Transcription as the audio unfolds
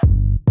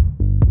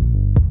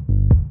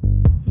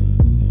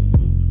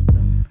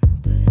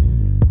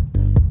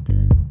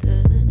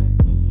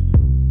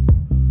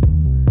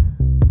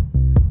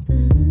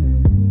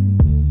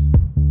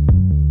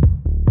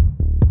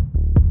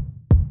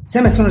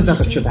Сайн байцгаана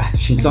залуучуудаа.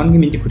 Шинэ 7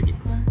 өдрийн мэндийг хүргэе.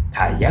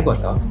 Та яг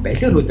одоо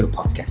Балер өдөр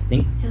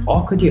подкастын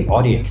OCD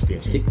Audio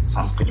Experience-ийг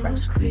сонсох гэж байна.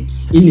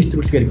 Энэ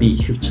нэвтрүүлгээр би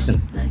ихэвчлэн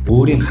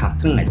өөрийн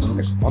хамтран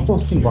ажилладаг олон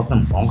улсын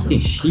болон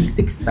Монголын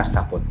шилдэг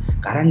стартапууд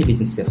гарааны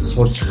бизнесээс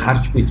сурч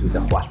харж буй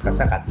зүйлээ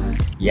хуваалцахаасаа гадна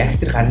яг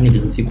тэр гарааны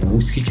бизнесийг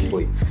үүсгэж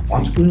буй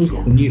онцгой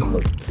хүний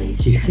хувьд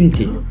хэрхэн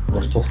тэд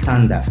урт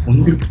хугацаанд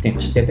өндөр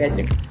бүтэмжтэй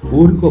байдаг,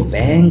 өөрийгөө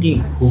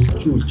байнгын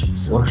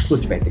хөгжүүлж,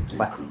 урагшлуулж байдаг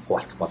тухай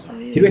хуваалцах болно.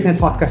 Хэрвээ танд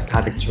подкаст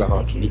таалагдж байгаа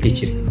бол мэдээч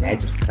хэрэг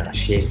найз нөхдөдөө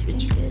шеэр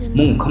хийж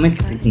мөн комент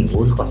хэсэгт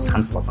өөрийнхөө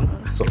санал болон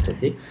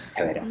асуултуудыг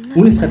тавиарай.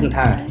 Үүнээс гадна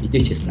та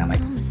мэдээч хэрэг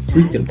намайг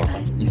Twitter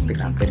болон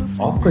Instagram дээр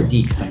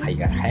OCD гэсэн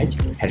хаягаар хайж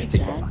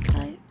харилцаж болно.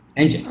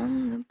 Амжилт.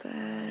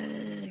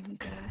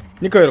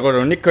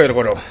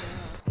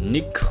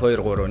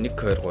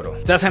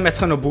 1-2-3. За сайн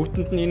байцгаана уу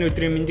бүгдэнд нь энэ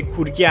өдрийн мэндийг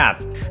хүргье.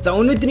 За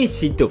өнөөдрийн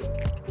сэдв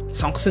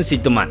сонгосон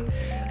сэдв маань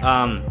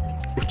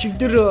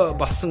өчигдөр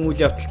болсон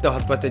үйл явдалтай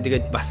холбоотой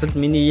тэгээд бас л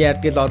миний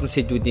ярдгал олон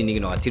сэдвүүдийн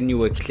нэг нэг тэрний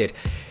юу вэ гэхээр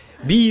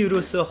би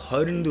ерөөсө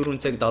 24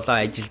 цаг 7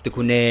 ажилладаг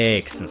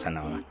хүнээ гэсэн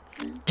санаа байна.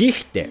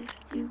 Гэхдээ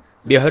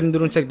би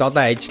 24 цаг 7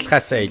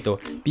 ажиллахаасаа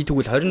илүү би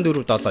тэгвэл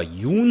 24/7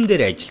 юун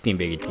дээр ажилладаг юм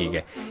бэ гэдгийг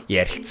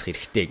ярилцах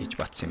хэрэгтэй гэж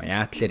бодсон юм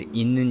аа. Яа тэгэхээр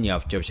энэ нь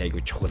явж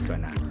айгүй чухал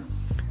байна.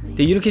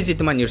 Тэгээ ерөнхий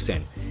сэдв маань ерөөсөө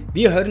байна.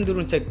 Би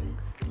 24 цаг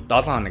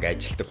 7 хоног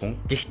ажилладаг хүн.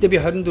 Гэхдээ би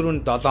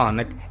 24-7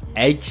 хоног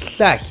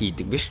ажиллаа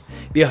хийдэг биш.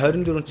 Би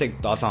 24 цаг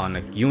 7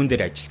 хоног юун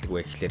дээр ажилладаг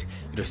вэ гэхээр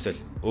ерөөсөө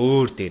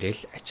өөр дээрээ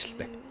л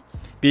ажилладаг.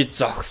 Би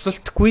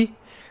зогсолтгүй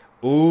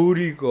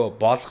өөрийгөө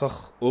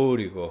болгох,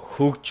 өөрийгөө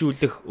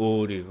хөгжүүлэх,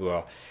 өөрийгөө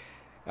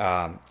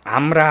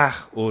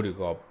амраах,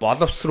 өөрийгөө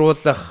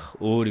боловсруулах,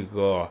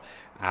 өөрийгөө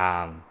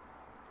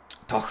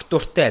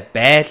тогтвортой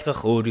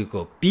байлгах,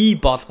 өөрийгөө бий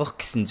болгох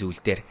гэсэн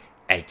зүйл дээр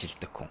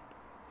ажилладаг хүн.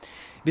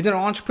 Бид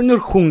нар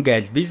entrepreneur хүн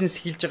гээл, бизнес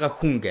хийж байгаа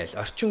хүн гээл,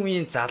 орчин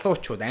үеийн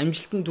залуучууд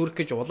амжилтанд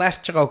хүрэх гэж улаарч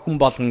байгаа хүн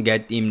болгон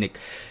гээд ийм нэг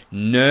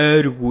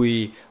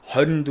нойргүй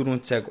 24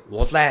 цаг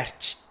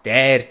улаарч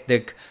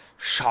дайрдаг,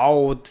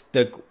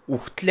 шоуддаг,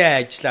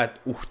 үхтлээ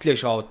ажиллаад үхтлээ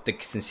шоуддаг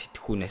гэсэн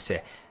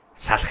сэтгхүүнээсээ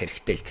салах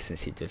хэрэгтэй л гэсэн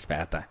сэдвэл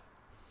байгаа даа.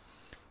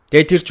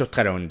 Тэгээ тэр ч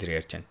утгаараа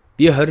өндөр ярьж байна.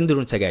 Би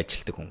 24 цаг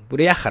ажилладаг хүн.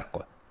 Бүр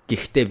яхахгүй.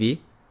 Гэхдээ би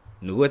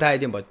нөгөө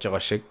таадын бодож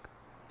байгаа шиг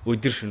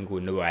өдөр шөнөгүй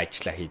нөгөө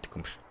ажиллаа хийдэг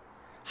юм шиг.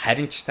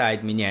 Харин ч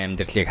таад миний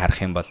амьдралыг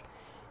харах юм бол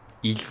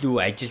илүү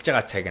ажиллаж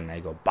байгаа цаг нь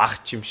айгаа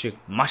багч юм шиг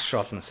маш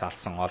олон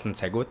салсан олон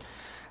цагууд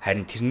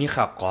харин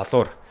тэрнийхээ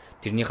голоор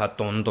тэрнийхээ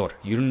дундуур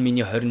ер нь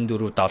миний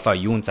 24/7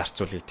 юун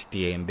зарцуулагддаг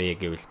юм бэ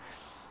гэвэл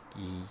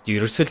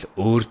ерөөсөл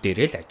өөр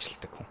дээрээ л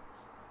ажилладаг хүн.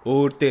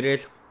 Өөр дээрээ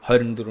л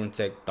 24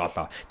 цаг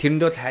 7.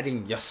 Тэрэнд бол харин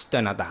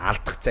ёстой надад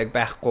алдах цаг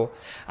байхгүй,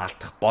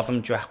 алдах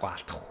боломж байхгүй,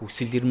 алдах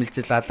хүсэл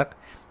эрмэлзэл алга.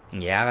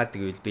 Яагаад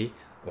гэвэл би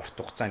урт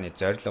хугацааны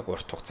зорилго,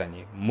 урт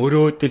хугацааны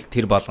мөрөөдөл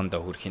тэр болгондоо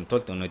хүрэхин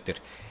тулд өнөөдөр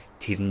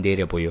тэрэн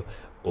дээрээ буюу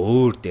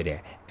өөр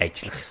дээрээ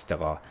ажиллах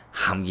ёстойгоо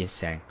хамгийн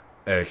сайн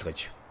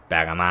ойлгож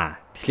байгаамаа.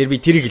 Тэгэхээр би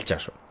тэрийг хэлж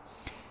байгаа шүү.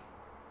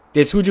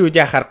 Тэгээ сүүлийн үед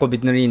яхахгүй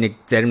бидний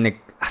зарим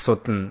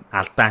асуудал нь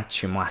алдаан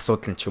ч юм уу,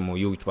 асуудал нь ч юм уу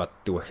юу гэж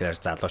боддог вэ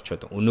гэхээр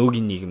залуучууд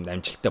өнөөгийн нийгэмд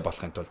амжилттай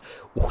болохын тулд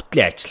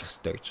үхтлээ ажиллах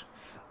ёстой гэж.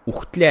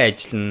 Үхтлээ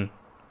ажиллана,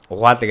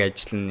 угаалаг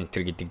ажиллана энэ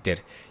төр гэдэг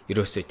дээр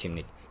ерөөсөө тийм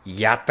нэг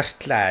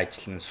ядартлаа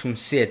ажиллана,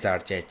 сүнсээ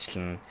зарж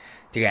ажиллана,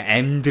 тэгээ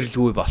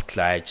амьдралгүй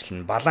болтлоо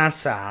ажиллана,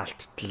 балансаа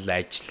алдтал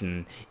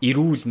ажиллана,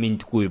 эрүүл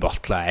мэндгүй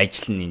болтлоо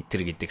ажиллана энэ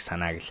төр гэдэг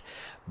санааг л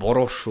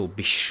буруу шүү,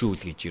 биш шүү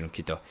л гэж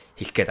ерөнхийдөө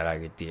хэлэх гээд байгаа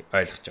гэдгийг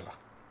ойлгож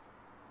байгаа.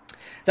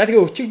 За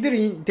тэгээ өчигдөр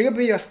тэгээ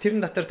би бас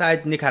тэрэн дотор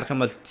таад нэг харах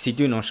юм бол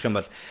сэдвийг унших юм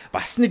бол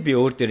бас нэг би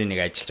өөр дээр нэг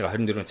ажиллаж байгаа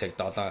 24 цаг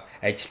 7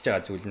 ажиллаж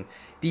байгаа зүйл нь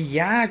би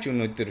яаж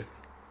өнөөдөр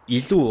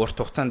илүү урт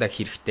хугацаанд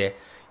хэрэгтэй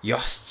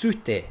ёс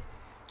зүйтэй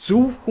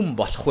зөв хүн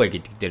болох вэ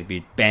гэдэг дээр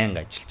би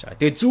байнга ажиллаж байгаа.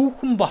 Тэгээ зөв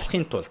хүн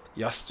болохын тулд,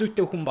 ёс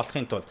зүйтэй хүн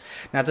болохын тулд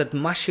надад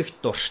маш их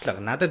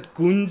дуршлаг, надад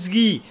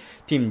гүнзгий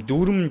тийм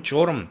дүрм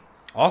журам,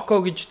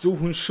 око гэж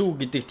зөв хүн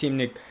шүү гэдэг тийм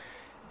нэг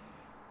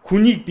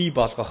хүнийг бий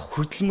болгох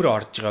хөдөлмөр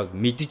орж байгааг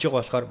мэдэж байгаа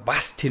болохоор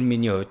бас тэр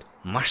миний хувьд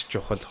маш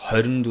чухал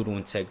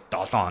 24 цаг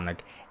 7 хоног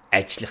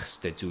ажиллах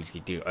ёстой зүйл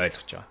гэдгийг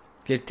ойлгож байгаа.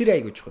 Тэгэхээр тэр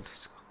айгүй чухал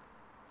хэсэг.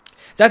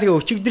 За тэгээ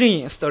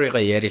өчигдрийн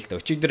сторигоо яриа л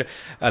да. Өчигдөр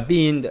би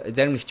энд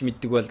зарим нэгч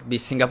мэддэг бол би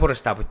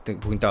Сингапуроос та бүгдээ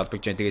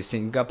холбогдож байна. Тэгээ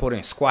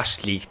Сингапурын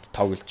squash league-д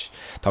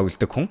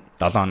тоглодог хүн.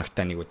 7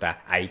 хоногтой нэг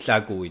удаа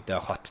аялаагүй үед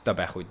хоттой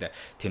байх үед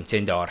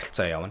тэмцээндээ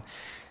оролцоо явна.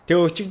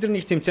 Тэгээ өчигдөр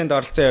нэг тэмцээнд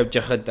оролцоо явж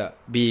байхад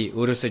би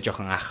өөрөөсөө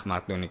жоохон ах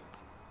магадгүй нэг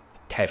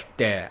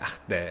 50-тай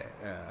ахтай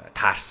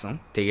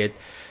таарсан. Тэгээд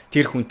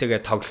тэр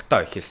хүнтэйгээ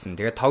тоглолтоо эхэлсэн.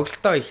 Тэгээд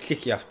тоглолтоо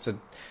эхлэх явцад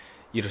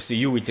ерөөсөө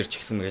юу илэрч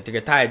гисэн мэгээ.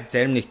 Тэгээд та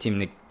зарим нэг тийм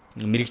нэг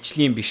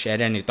мэрэгжлийн биш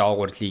арай нэг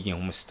доогуур лигийн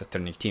хүмүүс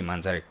дотор нэг тийм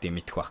анзаардаг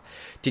мэдэх бах.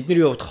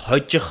 Тэдний хувьд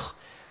хожих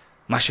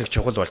маш их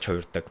чухал болж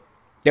хувирдаг.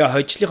 Тэгээ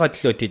хожлынхаа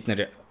төлөө тэд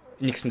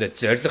нэгсэндээ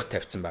зориг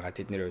тавьсан байгаа.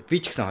 Тэдний хувьд би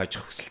ч гэсэн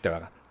хожих хүсэлтэй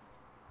байгаа.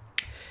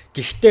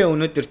 Гэхдээ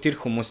өнөөдөр тэр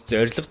хүмүүс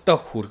зоригдоо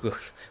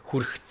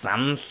хүрэх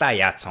замлаа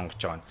яаж сонгож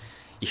байгаа нь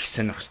их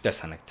сонирхолтой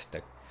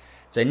санагддаг.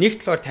 За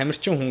нэг талаар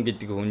тамирчин хүн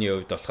гэдэг хүний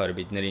хувьд болохоор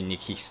бид нарын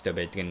нэг хийх ёстой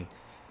байдаг нь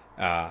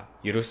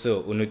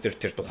ерөөсөө өнөөдөр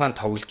тэр тухайн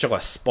тоглож байгаа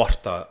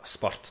спорттой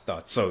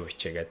 100%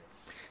 хичээгээд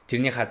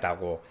тэрнийхээ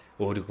дагуу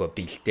өөрийгөө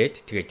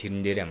бэлдээд тэгээд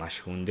тэрэн дээрээ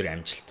маш өндөр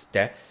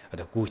амжилттай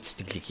одоо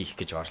гүйцэтгэлийг хийх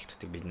гэж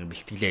оролддог. Бид нар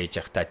бэлтгэлээ хийж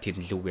явахдаа тэр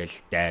лүгээл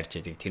дайрч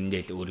яадаг.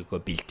 Тэрэндээ л өөрийгөө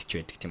бэлдэж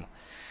байдаг тийм үү.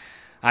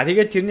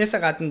 Тэгээд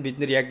тэрнээсээ гадна бид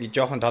нар яг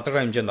жоохон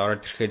тодорхой хэмжээнд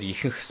ороод ирэхээр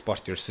ихэнх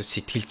спорт ерөөсөө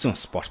сэтгэл зүйн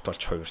спорт болж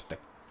хувирдаг.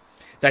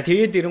 За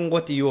тэгээд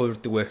эренгуут юу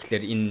хувирдаг вэ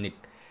гэхээр энэ нэг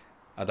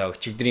одоо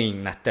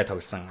өчигдрийн надтай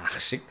тогсон ах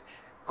шиг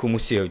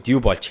хүмүүсийн хувьд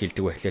юу болж хэлдэг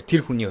вэ гэхээр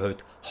тэр хүний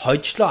хувьд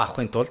хожлоо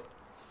авахын тулд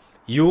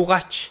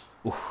юугаач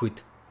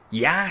өгөхөд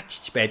яач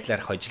ч байдлаар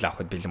хожил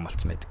авахд бэлэн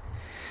болцсон байдаг.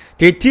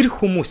 Тэгээд тэр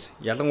хүмүүс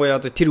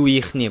ялангуяа одоо тэр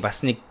үеийнхний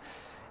бас нэг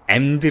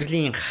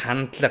амьдралын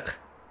хандлага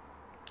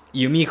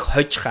юмыг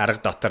хожих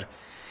арга дотор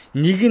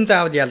нэгэн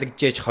заавал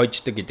ялагдж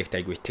хождог гэдэгт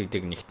айгүй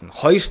итгэдэг нэгт нь.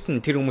 Хоёрт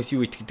нь тэр хүмүүс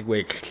юу итгэдэг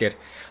вэ гэхлээр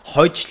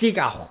хожлыг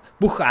авах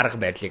бүх арга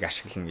барилыг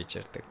ашиглана гэж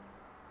ярьдаг.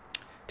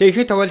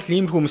 Тэгээ ихэд тоглол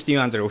иймэрхүү хүмүүст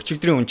юу анзаарах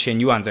өчигдрийн үн жишээ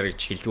нь юу анзаарах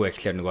гэж хэлдэг вэ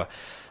гэхлээр нөгөө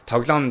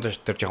тоглоом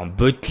дотор жоохон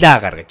бодлоо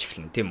гаргаж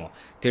эхэлнэ тийм үү.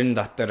 Тэрэн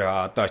дотор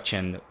одоо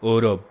чинь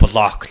өөрөө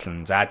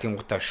блоклон. За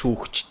тэнгуутаа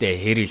шүүгчтэй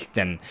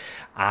хэрэлтэн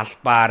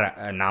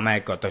албаар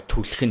намайг одоо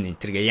түлхэн энэ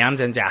төргээ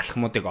янз янзын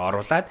алхмуудыг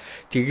оруулад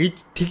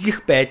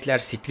тэгэх байдлаар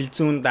сэтгэл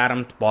зүйн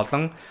дарамт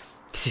болон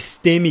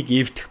системийг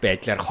эвдэх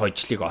байдлаар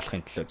хожлыг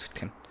олохын төлөө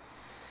зүтгэн.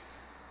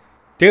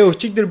 Тэгээ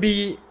өчигдөр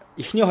би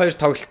эхний хоёр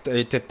тоглолт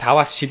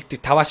 5-аас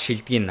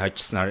шилдгийг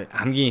хожсон.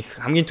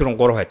 Хамгийн түрүүн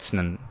 3 хожсон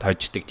нь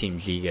хождог тим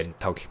лигээр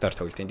тоглолтоор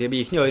тоглолтын. Тэгээ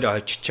би эхний хоёроо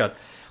хожчиход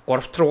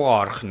 3-т руугаа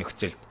орох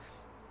нөхцөлд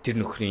тэр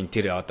нөхрийн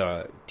тэр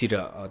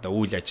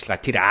үйл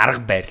ажиллагаа тэр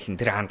арга барил нь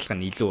тэр хандлага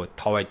нь илүү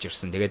товойж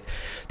ирсэн.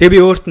 Тэгээ би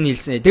өөрт нь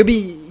хэлсэн. Тэгээ би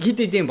хэд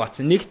хэдийн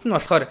боцсон. Нэгт нь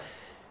болохоор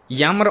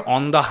ямар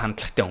ондоо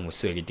хандлагатай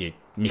хүмүүс вэ гэдгийг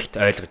нэгт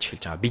ойлгож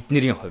эхэлж байгаа.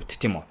 Бидний хувьд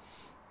тийм үү.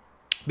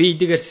 Би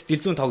эдгээр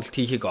сэтгэл зүйн тоглолт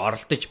хийхийг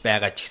оролдож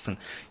байгаа ч гэсэн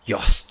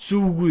ёс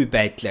зүйгүй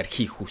байдлаар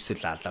хийх хүсэл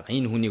алга.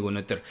 Энэ хүнийг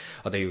өнөөдөр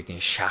одоо юу гэдэг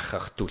нь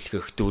шахах,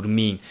 түлхэх,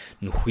 дөрмийн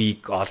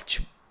нүхийг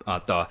олж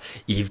одоо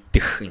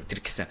эвдэх энэ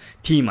төр гэсэн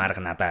тим арга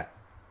надаа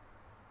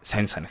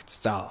сайн санагц.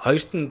 За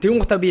хоёрт нь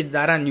тэнгуутаа би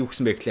дараа нь юу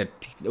гэсэн бэ гэхээр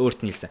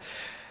өөрт нь хэлсэн.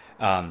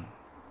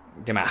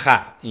 Тийм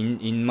аха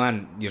энэ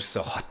маань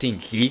ерөөсө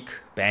хотын лиг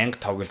байнга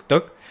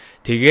тоглодог.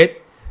 Тэгээд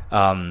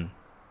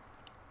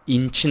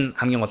энэ чинь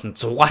хамгийн гол нь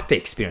зугаатай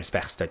experience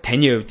байх хэрэгтэй.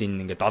 Таны хувьд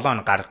энэ ингээд 7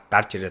 хоног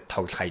гарч ирээд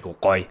тоглох айгу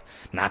гоё.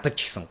 Надад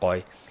ч гэсэн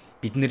гоё.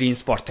 Бид нар энэ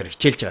спортоор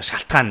хичээлж байгаа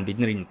шалтгаан нь бид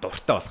нар энэ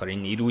дуртай болохоор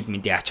энэ эрүүл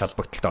мэндийн ач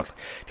холбогдолтой болох.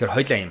 Тэгэхээр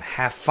хоёлаа юм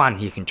have fun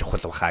хийх нь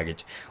чухал баха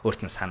гэж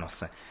өөрт нь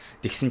сануулсан.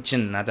 Тэгсэн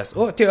чинь надаас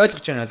тий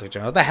ойлгож байна.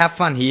 Одоо have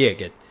fun хийе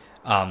гэд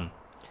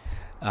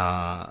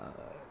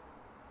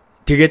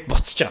тэгээд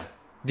буцаж байгаа.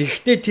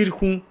 Тэгэхдээ тэр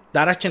хүн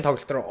дараачийн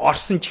тоглолтоор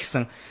орсон ч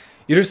гэсэн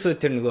ерөөсөө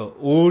тэр нөгөө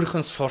өөрийнх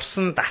нь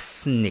сурсан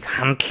дассан нэг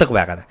хандлага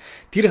байгаа.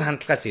 Тэр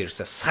хандлагаас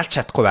ерөөсөө салж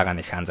чадахгүй байгаа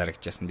нэг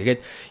анзаарчихсан. Тэгээд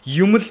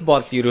юм л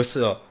бол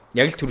ерөөсөө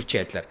яг л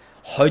төрүүчийн байдлаар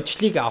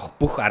хожлыг авах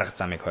бүх арга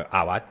замыг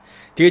аваад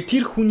тэгээд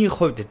тэр хүний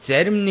хувьд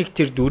зарим нэг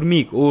тэр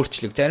дүрмийг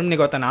өөрчлөх, зарим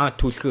нэг одоо наваа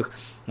түлхэх,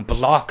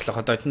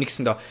 блоклох одоо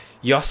нэгсэндээ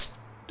ёс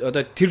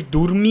одоо тэр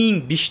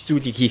дүрмийн биш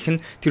зүйлийг хийх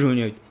нь тэр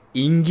хүний хувьд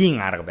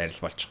энгийн арга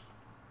барил болж байгаа.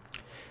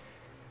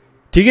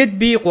 Тэгээд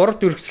би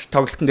 3-4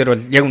 тоглолтын дээр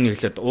бол яг үнийг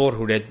хэлээд уур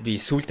хүрээд би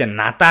сүүлдээ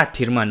надаа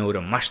тэр маань өөрөө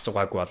маш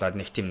зугаагүй болоод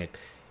нэг тийм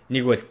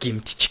нэг бол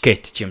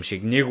гимтчкет ч юм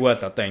шиг нэг бол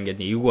одоо ингээд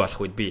эвгүй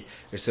болох үед би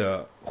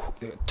ерөөсө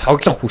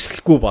тоглох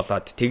хүсэлгүй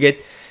болоод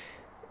тэгээд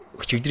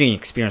өчигдрийн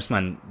experience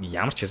маань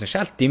ямар ч байсан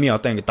шал дими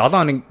одоо ингээд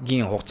 7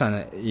 хоногийн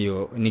хугацаа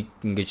нэг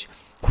ингэж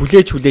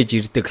хүлээж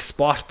ирдэг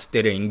спорт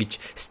дээрээ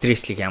ингэж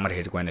стресслийг ямар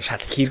хэрэг байна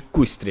шал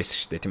хэрэггүй стресс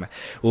шүү дээ тийм ээ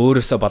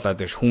өөрөөсөө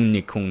болоод хүн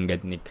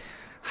ингээд нэг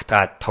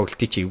хатгаад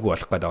тоглолтыг чи эвгүй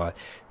болох гээд байгаа.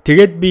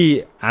 Тэгээд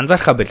би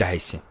анзаархаа болоо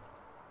хайсан.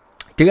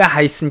 Тэгээ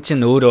хайсан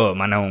чинь өөрөө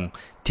манай хүн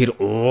тэр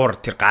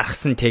тэр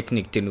гаргасан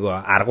техник тэр нөгөө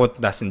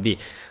аргуудаас нь би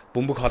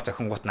бөмбөг хоол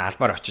зохингууд нь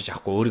албаар очиж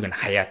авахгүй өөрийг нь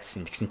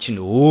хаяадсан. Тэгсэн чинь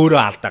өөрөө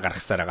алдаа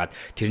гаргасаар хагаад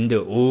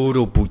тэрэндээ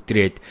өөрөө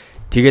бүдрээд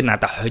тэгээд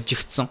надад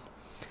хожигдсон.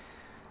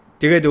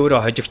 Тэгээд өөрөө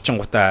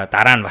хожигдчихгоотаа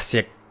дараа нь бас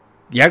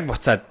яг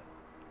буцаад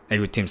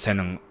айгу тийм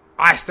сонин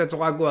аста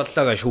зугаагүй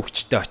боллоо гэж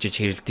хүүхчтэй очиж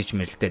хэрэлдэж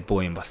мэрэлдээд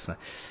буу юм болсон.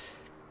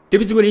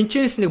 Тэгээ би зүгээр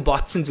энэчнээс нэг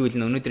ботсон зүйл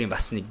нь өнөөдрийн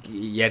бас нэг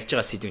ярьж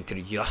байгаа сэдвэн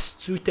тэр ёс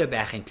зүйтэй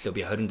байхын төлөө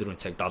би 24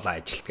 цаг 7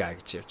 ажилтгаа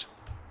гэж явж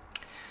байгаа.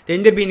 Тэгээ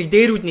энэ дээр би нэг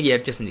дээрүүд нэг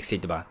ярьжсэн нэг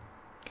сэдв байна.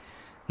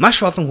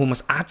 Маш олон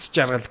хүмүүс аз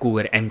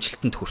жаргалгүйгээр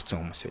амжилтанд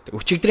хүрсэн хүмүүс байдаг.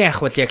 Өчигдрийн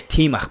ах бол яг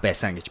тийм ах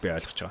байсан гэж би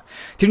ойлгож байгаа.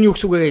 Тэрний юу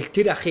гэсэн үг вэ гэвэл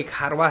тэр ахыг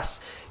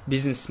харвас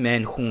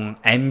бизнесмен хүн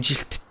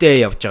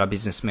амжилттай явж байгаа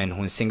бизнесмен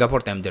хүн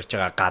Сингапурт амьдарч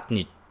байгаа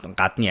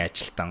гадны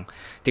ажилтан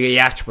тэгээ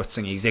яарч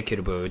буцсан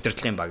executive буюу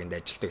удирдлагын багт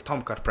ажилладаг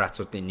том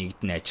корпорациудын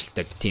нэгд нь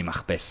ажилладаг тийм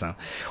ах байсан.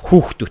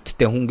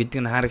 Хүүхдүүдтэй хүн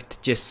гэдэг нь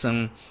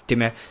харагдчихсэн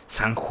тийм ээ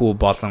санхүү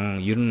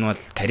болон ер нь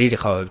бол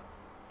карьерийнхаа хувьд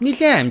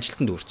нэлээд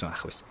амжилтанд хүрсэн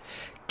ах байсан.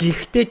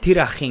 Гэхдээ тэр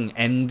ахын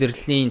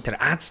амьдралын тэр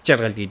аз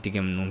жаргал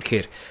гэдэг юм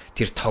үнэхээр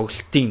тэр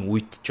тоглолтын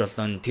үед ч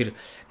болон тэр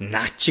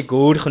наачиг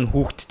өөрийнх нь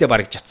хүүхдтэй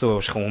бараг жацсан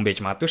уушхан хүн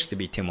байж магадгүй шүү дээ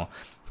би тийм үү.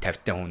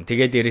 тавтай хүн.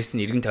 Тэгээд дээрэс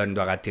нь эргэн тойронд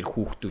байгаа тэр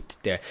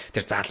хүүхдүүдтэй,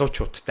 тэр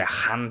залуучуудтай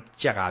хандж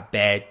байгаа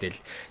байдал,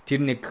 тэр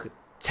нэг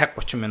цаг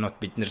 30 минут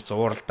бид нэр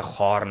зууралдах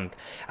хооронд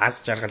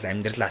аз жаргал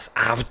амьдралаас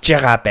авж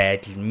байгаа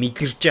байдал,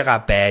 мэдэрж байгаа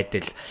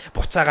байдал,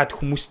 буцаагаад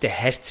хүмүүстэй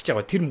харьцаж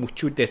байгаа тэр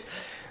мөчүүдээс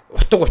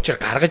утга учир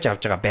гаргаж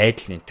авж байгаа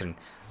байдал энэ тэр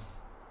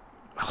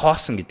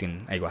хоосон гэдэг нь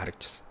айгүй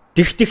харагдчихсан.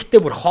 Тэгтээ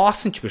бүр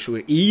хоосон ч биш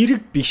үү,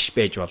 эерэг биш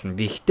байж болно.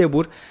 Тэгтээ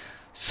бүр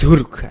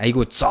сөрөг,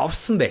 айгүй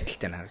зовсон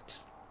байдалтай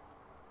харагдчихсан.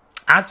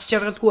 Аз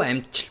жаргалгүй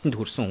амжилтанд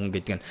хүрсэн хүн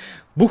гэдэг нь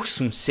бүх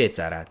сүнсээ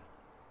зараад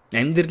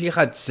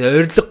амьдралынхаа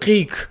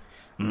зорилгыг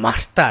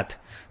мартаад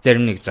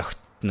зарим нэг зөгт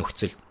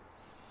нөхцөл.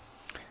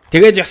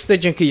 Тэгээд ёстой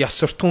жинхэнэ ёс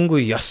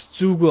суртахуунгүй, ёс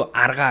зүйгүй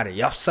аргаар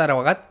явсаар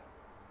байгаад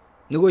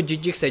нөгөө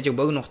жижиг сажиг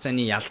богино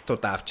хугацааны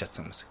ялтуудаа авч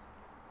чадсан хүмүүс.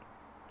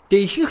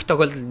 Тэгээ ихэнх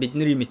тохиолдолд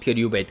бидний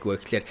мэдхээр юу байдгүй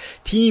вэ гэхээр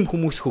тийм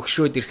хүмүүс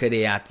хөгшрөөд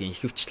ирэхээр яадгийн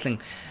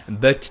ихэвчлэн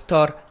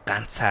бодтоор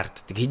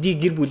ганцаарддаг. Хэдий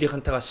гэр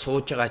бүлийнхэнтэйгээ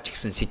сууж байгаа ч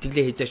гэсэн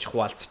сэтгэлээ хизээч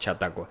хуваалцах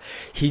чадаагүй.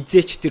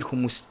 Хизээч тэр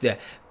хүмүүстэй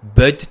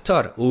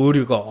бодтоор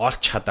өөрийгөө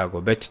олж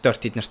чадаагүй. Бодтоор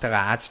тэд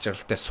нартайгаа аз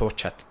жаргалтай сууж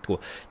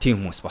чаддгүй тийм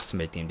хүмүүс болсон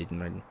байдгийг бид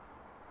нар.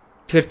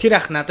 Тэгэхээр тэр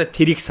ах надад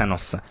тэрийг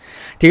сануулсан.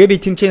 Тэгээ би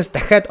тэнцэнс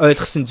дахиад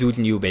ойлгосон зүйл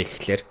нь юу бэ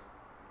гэхээр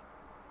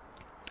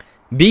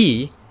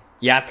би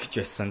яадагч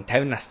байсан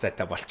 50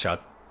 настайтай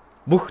болчоод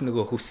бүх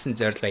нөгөө хүссэн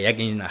зорилгоо яг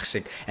энэ ах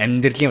шиг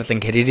амьдралын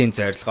болон карьерийн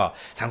зорилгоо,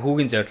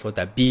 санхүүгийн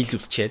зорилгоудаа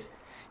биелүүлчихэд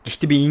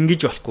гэхдээ би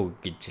ингэж болохгүй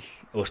гэж л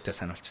өөртөө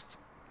сануулчихсан.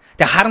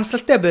 Тэгээ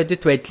харамсалтай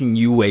бодит байдал нь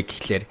юу вэ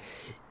гэхлээр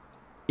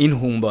энэ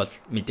хүн бол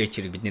мэдээч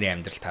хэрэг бидний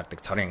амьдралд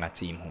таардаг цорын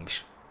ганц ийм хүн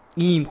биш.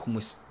 Ийм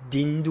хүмүүс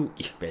дэндүү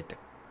их байдаг.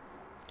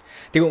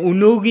 Тэгээ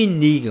өнөөгийн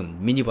нийгэм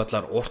миний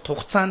бодлоор урт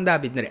хугацаанд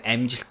бид нэр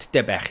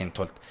амжилттай байхын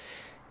тулд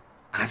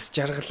аз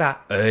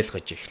жаргалаа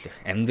ойлгож эхлэх,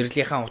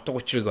 амьдралынхаа утга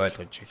учирыг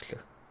ойлгож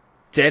эхлэх.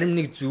 Зарим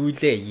нэг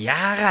зүйлээ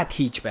яагаад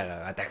хийж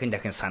байгаагаа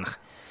дахин санах.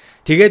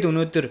 Тэгээд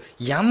өнөөдөр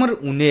ямар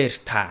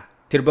үнээр та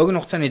тэр богино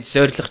хугацааны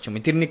зорилго ч юм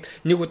уу тэр нэг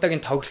удаагийн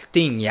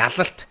тоглолтын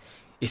ялалт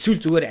эсвэл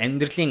зүгээр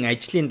амьдралын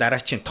ажлын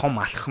дараачийн том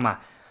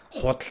алхмаа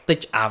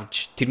худалдаж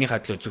авч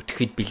тэрнийхээ төлөө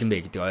зүтгэхэд бэлэн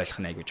бай гэдэг ойлгох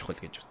нь аягүй чухал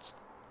гэж үзсэн.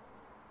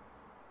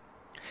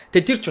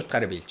 Тэгээд тэр ч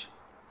утгаараа биелж.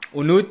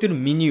 Өнөөдөр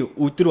миний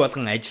өдөр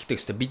болгон ажилладаг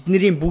хэвээр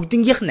бидний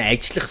бүгднгийнх нь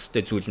ажиллах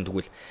хэвээр зүйл нь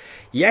тэгвэл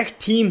яг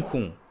тийм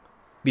хүн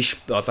биш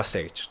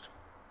болоосаа гэж.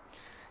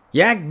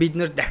 Яг бид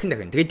нар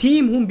дахин. Тэгээ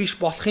тийм хүн биш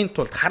болохын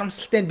тулд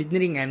харамсалтай нь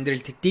бидний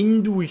амьдралд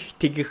дэндүү их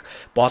тэгэх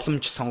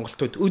боломж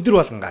сонголтууд өдөр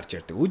болгон гарч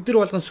ирдэг. Өдөр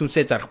болгон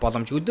сүнсээ зарах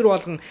боломж, өдөр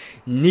болгон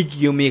нэг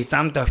юмыг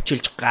замд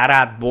авчилж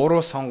гараад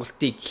буруу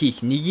сонголтыг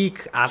хийх,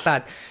 нэгийг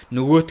алаад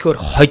нөгөөтгөр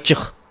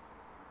хожих.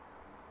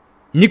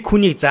 Нэг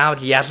хүнийг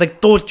заавал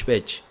ялагдуулж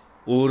байж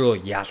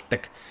өөрөө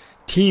ялдаг.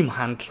 Тийм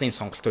хандлагын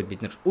сонголтууд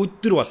бид нар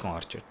өдөр болгон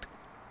орж ирдэг.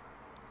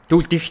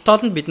 Тэгвэл тэгт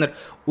тоолнд бид нар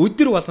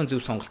өдөр болгон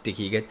зөв сонголтыг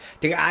хийгээд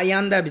тэгээ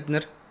аяанда бид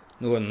нар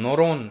нөгөө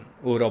нуруу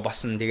өөрөө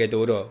босно тэгээд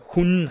өөрөө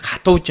хүн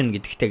хатуужна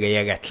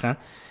гэдэгтэйгээ яг адилхан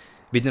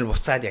бид нар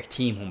буцаад яг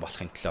тийм хүн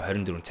болохын төлөө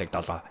 24 цаг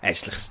 7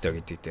 ажиллах ёстой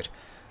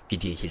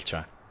гэдгийг хэлж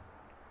байгаа.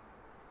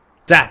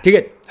 За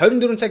тэгээд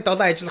 24 цаг 7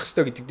 ажиллах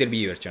ёстой гэдэг дээр би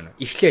юу ярьж байна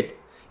вэ? Эхлээд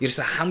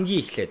ерөөсө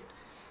хамгийн эхлээд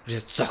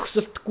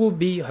зогсолтгүй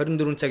би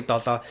 24 цаг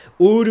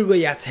 7 өөрийгөө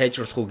яаж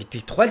сайжруулах уу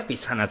гэдэг тухайд би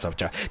санаа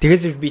зовж байгаа.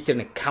 Тэгээс би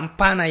тэр нэг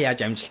компани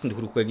яаж амжилтанд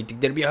хүрэх вэ гэдэг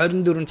дээр би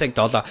 24 цаг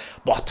 7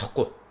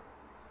 бодохгүй.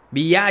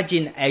 Би яаж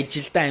энэ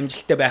ажилдаа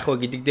амжилттай байх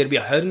вэ гэдэг дээр би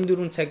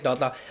 24 цаг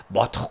 7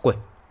 бодохгүй.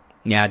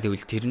 Яа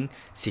гэвэл тэр нь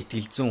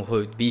сэтгэл зүйн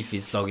хувьд, бие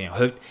физиологийн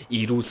хувьд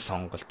эрүүл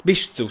сонголт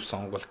биш, зөв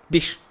сонголт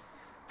биш.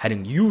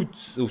 Харин юу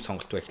зөв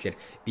сонголт вэ гэхээр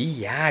би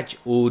яаж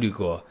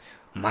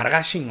өөрийгөө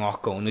маргаашийн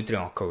око,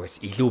 өнөөдрийн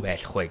окогоос илүү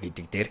байлгах вэ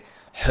гэдэг дээр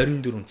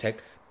 24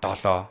 цаг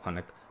 7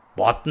 хоног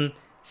бодно,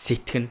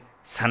 сэтгэн,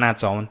 санаа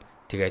зовно,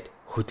 тэгээд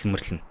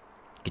хөдөлмөрлөнө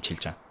гэж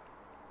хэлж байгаа.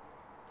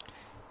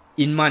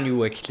 Энэ маань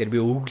юу вэ гэхээр би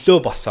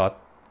өглөө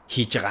босоод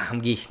хийж байгаа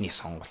хамгийн ихний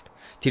сонголт.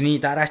 Тэрний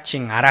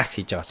дараачийн араас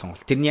хийж байгаа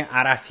сонголт. Тэрний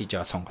араас хийж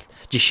байгаа сонголт.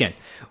 Жишээ нь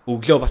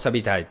өглөө босоо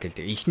би та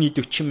хэлдэг. Эхний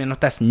 40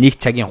 минутаас 1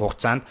 цагийн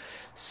хугацаанд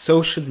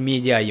social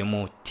media юм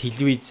уу,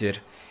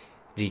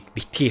 телевизэрийг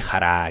битгий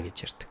хараа гэж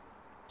ярьдаг.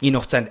 Энэ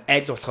хугацаанд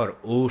аль болохоор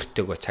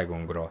өөртөөгөө цаг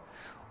өнгөрөө.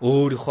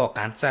 Өөрийнхөө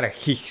ганцаараа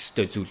хийх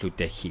ёстой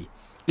зүйлүүдээ хий.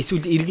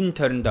 Эсвэл эргэн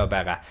тойрондоо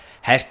байгаа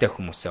хайртай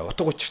хүмүүсээ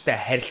утга учиртай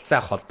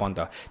харилцаа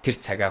холбоонд тэр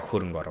цагаа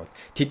хөрөнгө оруул.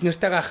 Тэд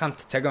нартайгаа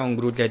хамт цагаа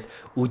өнгөрүүлээд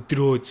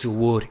өдрөө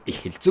зөвөр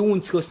ихэл. Зөв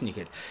өнцгөөс нь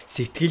ихэл.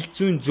 Сэтгэл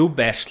зүйн зөв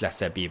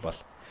байршлаасаа бий бол.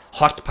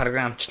 Хорт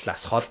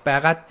програмчлаас хол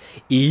байгаад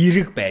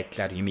эерэг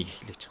байдлаар юмыг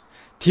эхлэж.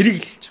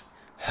 Тэрийг хэлж.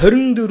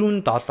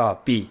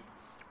 24/7 би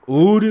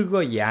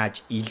өөрийгөө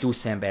яаж илүү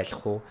сайн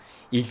байлгах уу,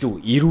 илүү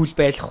эрүүл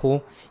байлгах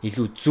уу,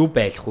 илүү зөв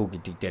байлгах уу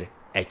гэдэг дээр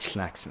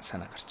ажиллана гэсэн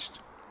санаа гарч ирж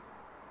байна.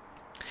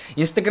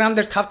 Instagram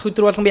дээр 5 дахь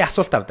өдөр болгон би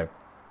асуулт авдаг.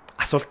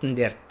 Асуултан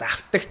дээр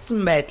давтагдсан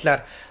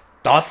байдлаар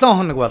 7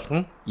 хоног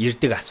болгон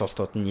ирдэг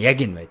асуултууд нь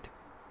яг энэ байдаг.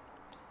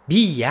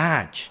 Би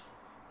яаж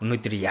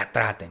өнөөдөр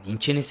ядраад байна?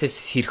 Энчнээсээ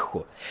сэрэх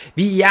үү?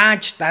 Би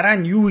яаж дараа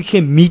нь юу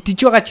ихэ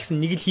мэдж байгаа ч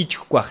гэсэн нэг л хийж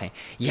өгөхгүй байх юм.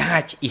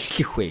 Яаж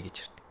эхлэх вэ гэж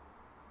ирдэг.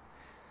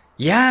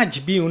 Яаж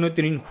би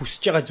өнөөдөр энэ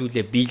хүсэж байгаа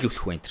зүйлээ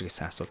биелүүлэх вэ энэ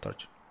гэсэн асуулт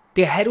орж.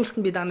 Тэгээ хариулт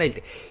нь би дандаа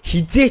хэлдэг.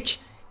 Хизээч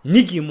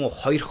нэг юм уу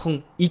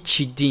хоёрхон ид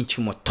шидийн ч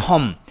юм уу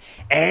том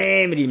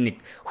амар юм нэг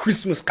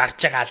хөлсмөс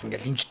гарч байгаа л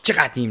ингээл ингэж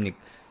байгаа тийм нэг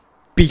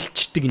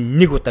бэлчдэг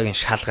нэг удаагийн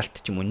шалгалт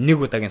ч юм уу нэг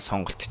удаагийн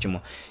сонголт ч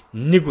юм уу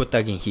нэг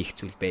удаагийн хийх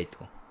зүйл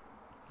байдгүй.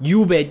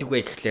 Юу байдаг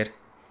вэ гэхлээр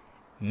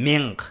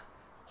 1000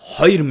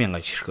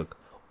 2000 ширхэг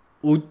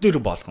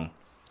өдөр болгон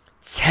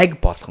цаг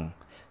болгон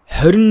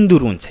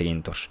 24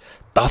 цагийн турш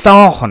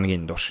 7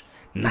 хоногийн турш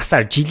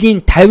насаар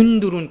жилийн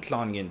 54 7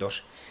 хоногийн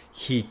турш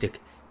хийдэг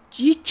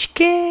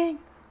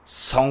жижигхэн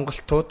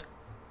сонголтууд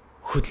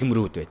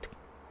хөдөлмөрүүд байдаг.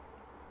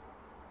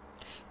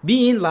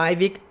 Би энэ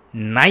лайвыг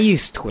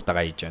 89 дахь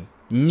удаага хийж байна.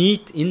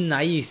 Нийт энэ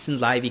 89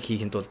 лайвыг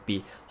хийхэд бол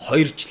би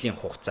 2 жилийн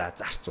хугацаа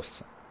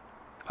зарцуулсан.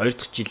 2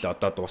 дахь жил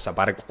одоо дуусаа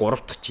бараг 3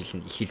 дахь жил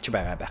нь эхэлж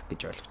байгаа байх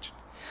гэж ойлгож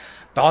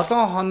байна.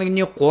 7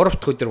 хоногны 3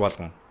 дахь өдөр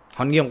болгон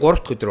хоногийн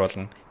 3 дахь өдөр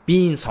болгон би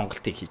энэ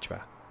сонголтыг хийж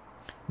байгаа.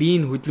 Би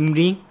энэ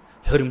хөдөлмөрийн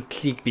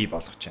хоримтлыг бий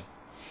болгож байна.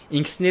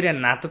 Ингэснээрээ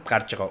надад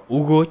гарч байгаа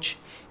өгөөж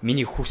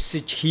миний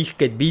хүсэж хийх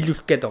гээд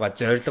биелүүлэх гээд байгаа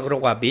зорилго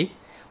руугаа би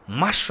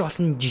маш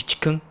олон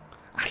жижигхэн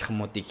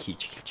алхмуудыг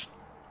хийж эхэлж байна.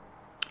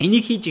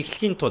 Энийг хийж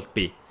эхлэхийн тулд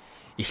би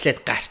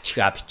эхлээд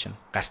гарчгаа бичнэ.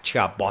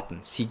 Гарчгаа бодно,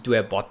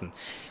 сэдвээ бодно.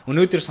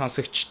 Өнөөдөр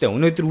сонсогчтой,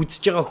 өнөөдөр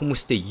үзэж байгаа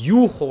хүмүүстэй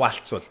юу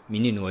хуваалцвал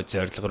миний нөгөө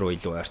зорилго руу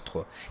илүү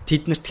ойртох вэ?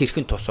 Тэднэрт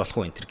хэрхэн тус болох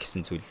вэ энэ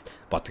гэсэн зүйл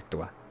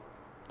бодогддог ба.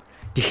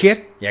 Тэгэхээр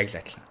яг л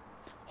адилхан.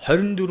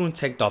 24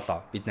 цаг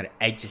 7 бид нар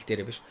ажил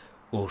дээр биш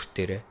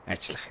өөртөө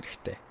ажиллах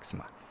хэрэгтэй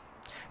гэсэн ба.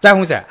 За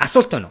хүмүүсээ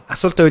асуулт байна уу?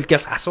 Асуулт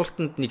байлгаас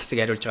асуултанд нэг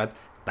хэсэг хариулж гаад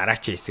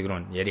дараачийн хэсэг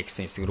рүү ярих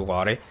гэсэн хэсэг рүү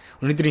оръё.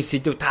 Өнөөдрийн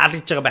сэдв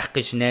таалагдж байгаа байх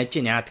гэж найж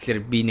байна. Яа тэгэхээр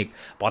би нэг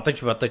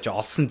бодож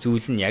олсон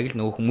зүйл нь яг л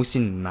нөгөө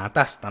хүмүүсийн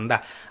надаас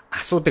дандаа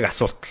асуудаг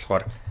асуулт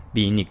болохоор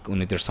би энийг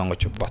өнөөдөр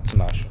сонгож бодсон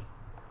байгаа шүү.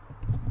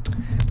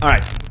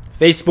 Alright.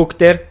 Facebook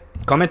дээр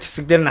комент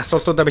хэсэг дээр нь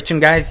асуултуудаа бичнэ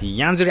guys.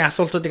 Янз бүрийн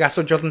асуултуудыг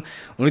асууж болно.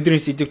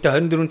 Өнөөдрийн сэдвүүтээ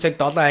 24 цаг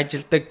 7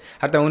 ажилдаг.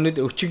 Хардаа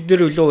өнөөдөр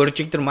өчигдөр өлөө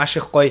уржигдөр маш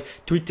их гоё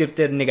Twitter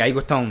дээр нэг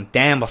аягуутан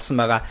дайм болсон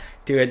байгаа.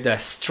 Тэгээд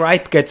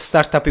Stripe гэдэг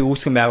стартапыг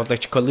үүсгэн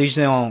байгуулагч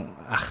Collision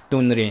ах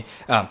дүү нарын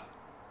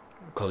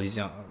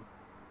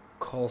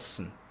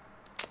Colson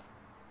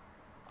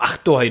ах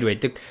дүү хоёр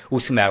байдаг.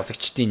 Үүсгэн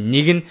байгуулагчдын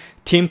нэг нь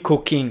Tim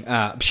Cook-ийн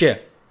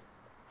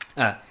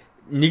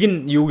нэг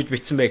нь юу гэж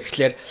бичсэн бэ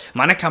гэхлээр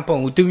манай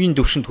компани өдөөгийн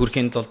түвшинд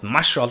хүрэхэд бол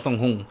маш олон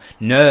хүн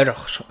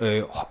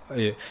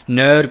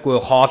нойргүй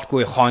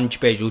хоолгүй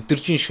хонж байж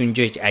өдөржин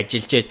шүнжээж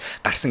ажиллаж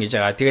гарсан гэж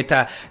байгаа. Тэгээ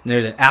та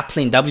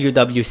Apple-ийн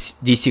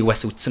WWDC-г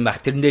бас үтсэн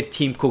байх. Тэрэн дээр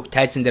Tim Cook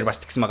тайзан дээр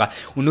бас тэгсэн байгаа.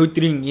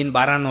 Өнөөдрийн энэ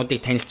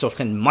бараануудыг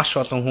танилцуулахын маш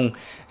олон хүн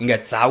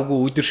ингээд завгүй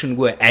өдөр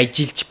шөнөгүй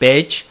ажиллаж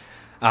байж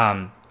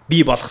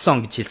би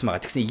болгосон гэж хэлсэн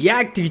байгаа. Тэгсэн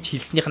яг тэгж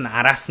хэлснийх нь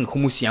араас нь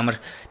хүмүүс ямар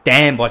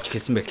дайм болж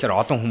хэлсэн бэ гэхлээр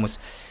олон хүмүүс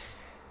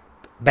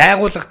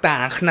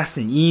байгууллагатаа анханаас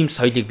нь ийм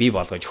соёлыг бий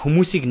болгож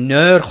хүмүүсийг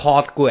нойр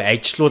хоолгүй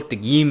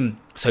ажилуулдаг ийм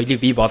соёлыг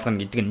бий болгоно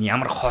гэдэг нь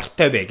ямар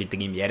хортой бэ гэдэг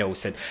ийм яриа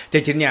үсээд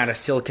тэгээ тэрний араас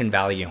Silicon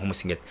Valley-ийн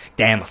хүмүүс ингээд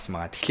дайм болсон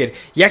байгаа. Тэгэхээр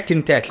яг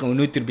тэрнтэй адилхан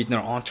өнөөдөр бид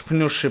нар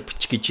entrepreneurship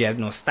ч гэж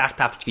ярина уу,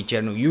 startup ч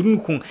гэж ярина уу, ер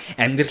нь хүн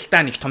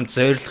амьдралдаа нэг том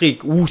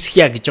зорилгыг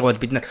үүсгье гэж байгаа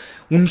бол бид нар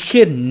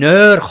үнэхээр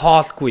нойр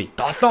хоолгүй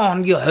 7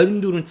 хоногийн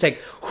 24 цаг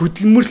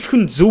хөдөлмөрлөх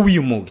нь зөв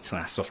юм уу гэсэн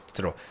асуулт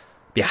руу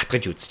би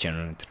хатгаж үзэж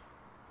байна өнөөдөр.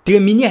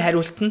 Тэгээ миний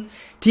хариулт нь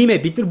тийм ээ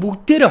бид нар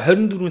бүгдээрээ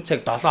 24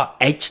 цаг 7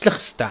 ажиллах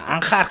ёстой,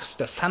 анхаарах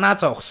ёстой, санаа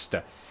зовох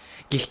ёстой.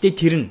 Гэхдээ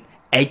тэр нь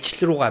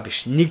ажил руугаа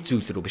биш, нэг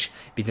зүйл рүү биш.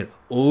 Бид нар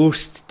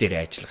өөрсд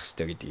дээр ажиллах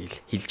ёстой гэдгийг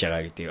хэлж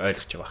байгаа гэдгийг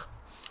ойлгож байгаа.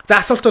 За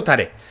асуултууд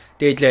харъя.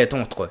 Тэгээд л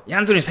тунутгүй.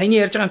 Янз бүрийн саяны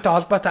ярьж байгаатай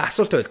холбоотой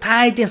асуулт байл.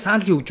 Та хэдийн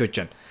санал юу гэж бодож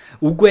байна?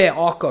 Үгүй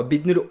око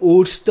бид нар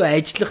өөрсдөө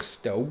ажиллах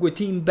ёстой. Үгүй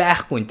тийм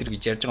байхгүй энэ төр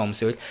гэж ярьж байгаа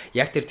хүмүүс байл.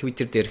 Яг тэр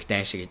Twitter дээрх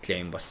дайн шиг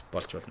эдлээ юм болж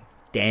болно.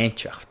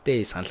 Дайнч байх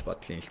тэ санал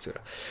бодлын хэлцээр.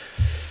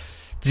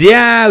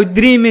 За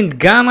өдрийн минь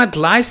Gamad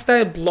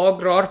lifestyle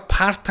blogger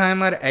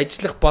part-timer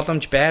ажиллах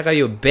боломж байгаа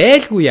юу?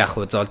 Байлгүй яах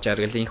вэ? Золж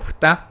аргалын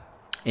хута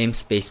M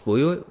space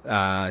буюу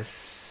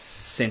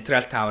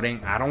Central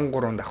Tower-ын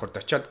 13 давхурд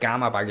очиод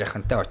Gamma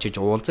багийнхантай очиж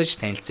уулзаж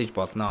танилцаж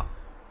болно.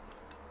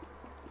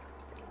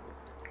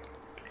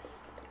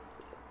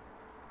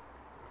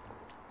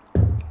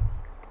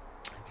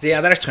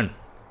 За дараач.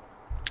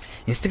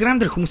 Instagram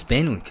дээр хүмүүс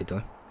байна уу гэдэг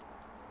вэ?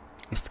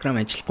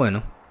 Instagram ажиллахгүй байна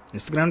уу?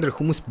 Instagram дээр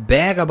хүмүүс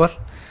байгаа бол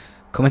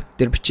коммент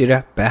дээр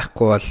бичээрэй.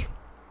 Байхгүй бол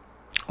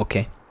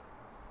окей.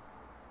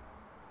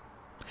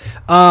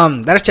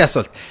 Дараач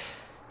асуулт.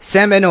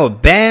 Сайн байна уу?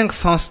 Банк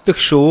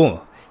сонсдог шүү.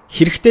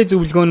 Хэрэгтэй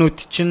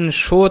зөвлөгөөнүүд чинь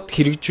шууд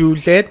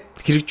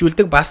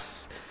хэрэгжүүлдэг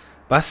бас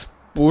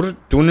бүр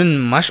дүн нь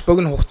маш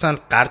богино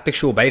хугацаанд гардаг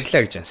шүү.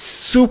 Баярлалаа гэж байна.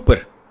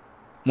 Супер.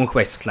 Мөнх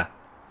баясгалаа.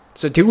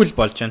 Тэгвэл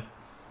болж байна.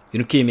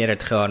 Ерөнхий юм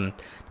яриадахын оронд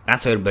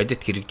ганц хоёр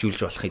бодит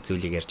хэрэгжүүлж болохыг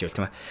зүйлийг ярьж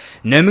байна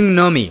тийм ээ.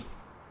 Номи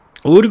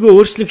өөрийгөө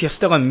өөрчлөх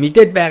ёстойгоо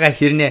мэдээд байгаа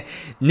хэрнээ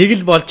нэг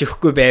л болж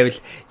өгөхгүй байвал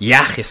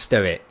яах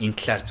ёстой вэ? Энэ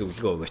талаар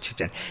зөвлөгөө өгөөч гэж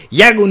байна.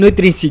 Яг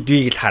өнөөдрийн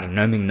сэдвийг л хар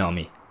номи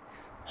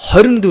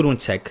 24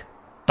 цаг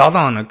 7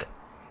 хоног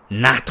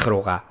наатах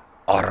руугаа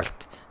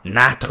оролт,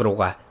 наатах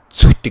руугаа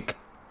зүтг.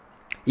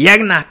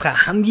 яг наатаха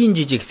хамгийн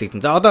жижиг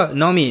хэсэгт. За одоо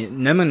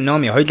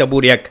номи хоёлаа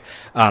бүр яг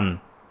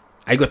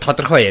айгу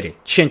тодорхой яри.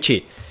 Жишээ нь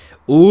чи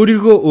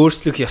өөрийгөө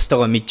өөрчлөх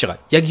ёстойгоо мэдж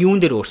байгаа. Яг юун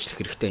дээр өөрчлөх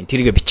хэрэгтэй вэ?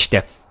 Тэргээ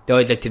бичтэй. Тэгээ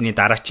хоёлаа тэрний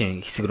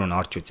дараачийн хэсэг рүү н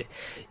орж үзье.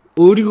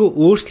 Өөрийгөө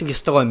өөрчлөх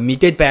ёстойгоо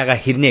мэдээд байгаа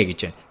хэрнээ гэж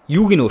байна.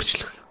 Юуг нь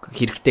өөрчлөх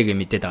хэрэгтэйгээ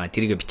мэдээд байгаа.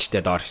 Тэргээ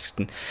бичтэй доор хэсэгт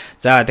нь.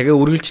 За тэгээ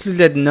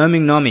үргэлжлүүлээд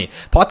номи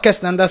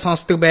подкаст дандаа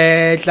сонсдог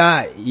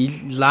байлаа.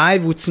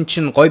 Лайв үзсэн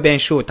чинь гой байна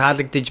шүү.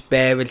 Таалагдж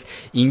байвал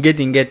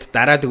ингээд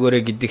дараад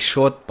өгөөрэй гэдэг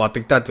шууд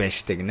бодогдоод байна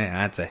штэ гинэ.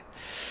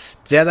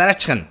 За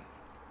дараачих нь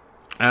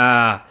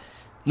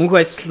мөнх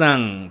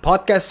баяслан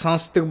подкаст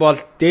сонсдог бол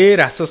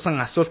дээр асуусан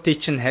асуултыг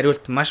чинь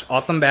хариулт маш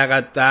олон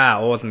байгаад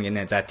уулна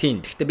гинэ. За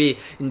тийм. Гэхдээ би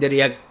энэ дээр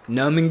яг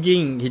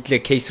номингийн хэдлээ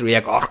кейс руу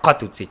яг орох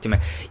гээд үзье тийм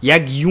ээ.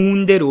 Яг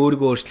юун дээр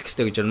өөрийгөө өөрчлөх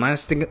ёстой гэж байна. Манай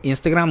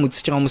Instagram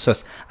үзэж байгаа хүмүүс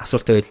бас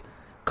асуулт байвал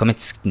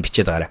коммент хэсэгт нь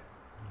бичээд байгаарай.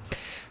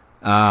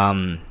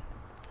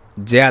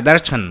 За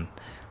дараачих нь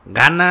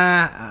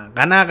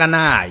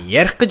гана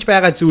ярих гэж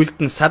байгаа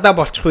зүйлд нь садаа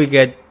болчихгүй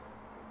гэд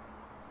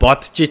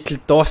бодж итэл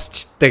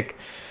дуусчдаг.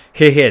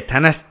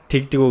 Танаас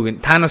тэгдэг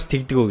үү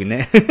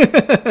гинэ.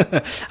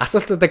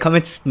 Асуултуудаа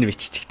комментт нь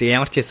биччих.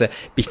 Тэгээ ямар ч хэсэ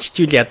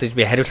биччихвэл ядаж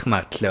би хариулах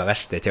магадлал байгаа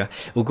шүү дээ, тийм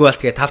ээ. Үгүй бол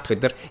тэгээ 5 дахь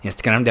өдөр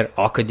Instagram дээр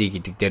OKD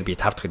гэдэг дээр би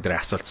 5 дахь өдөр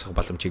асуулцах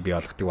боломжийг бий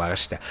болгодог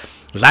байгаа шүү дээ.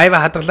 Лайв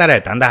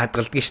хадгалаарай, дандаа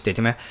хадгалдаг шүү дээ,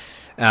 тийм ээ.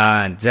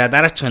 За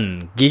дараачих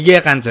нь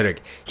гигэ ган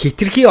зэрэг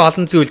хитрхи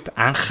олон зүйлд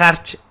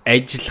анхаарч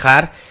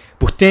ажиллахаар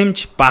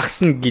бүтээмж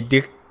багасна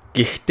гэдэг.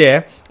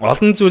 Гэхдээ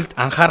олон зүйлд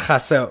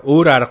анхаарахаас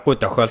өөр аргагүй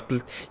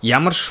тохиолдолд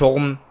ямар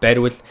шугам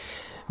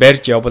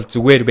барьж явбал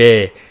зүгээр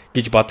бэ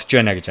гэж бодож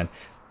байна гэж байна.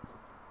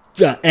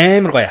 За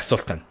амар гоё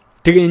асуулт байна.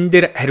 Тэгээ энэ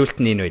дээр хариулт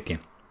нь энэ байдаг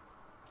юм.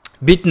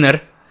 Бид нар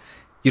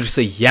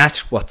ерөөсөө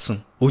яаж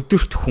бодсон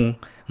өдөрт хүн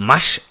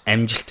маш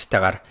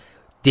амжилттайгаар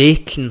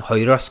дээтэл нь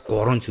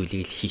 2-3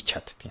 зүйлийг л хийж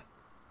чаддаг юм.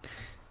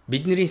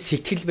 Бидний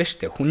сэтгэл ба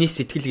штэ. Хүний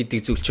сэтгэл гэдэг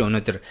зүйл чинь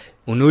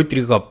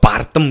өнөөдрийгөө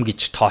бардам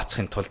гэж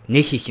тооцохын тулд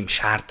нэг хийх юм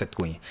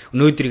шаарддаггүй юм.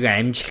 Өнөөдрийгөө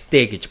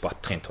амжилттай гэж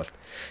бодохын тулд.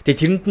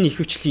 Тэгээ тэрэнд нь их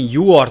хүчлийн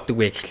юу ордог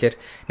вэ гэхлээр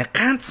нэг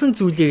ганцхан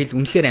зүйлийг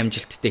л үнэхээр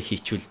амжилттай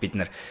хийчихвэл бид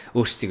нар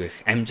өөрсдөө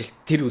их амжилт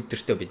тэр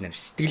өдөртөө бид нар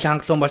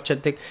сэтгэл хангалуун болж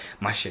чаддаг,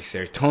 маш их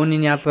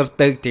серотонин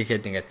ялгардаг.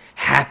 Тэгэхэд ингээд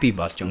happy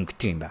болж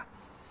өнгөтг юм ба.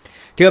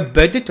 Тэгээ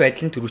бодит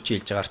байдал нь түрүүч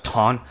хэлж байгаагаар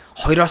тоон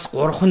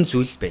 2-3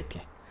 зүйл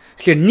байдаг.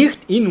 Тэгэхээр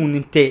нэгт энэ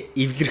үнэнтэй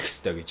эвлэрэх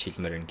ёстой гэж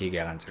хэлмээр байна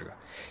гигэ ганц зэрэг.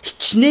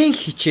 Хичнээн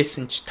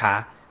хичээсэн ч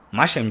та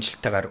маш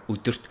амжилттайгаар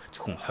өдөрт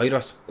зөвхөн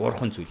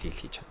 2-3 зүйлийг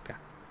хийж чаддаг.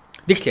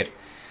 Тэгэхээр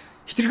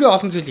хитрхи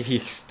олон зүйлийг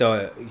хийх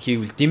ёстой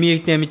хийвэл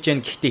дэмийг дэмж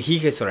яах гэхдээ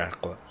хийхээс өөр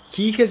аргагүй.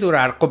 Хийхээс өөр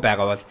аргагүй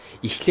байгаа бол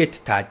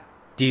эхлээд та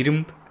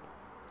дэрэмб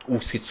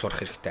үүсгэж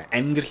сурах хэрэгтэй.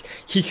 Амьдрал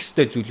хийх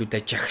ёстой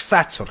зүйлүүдэд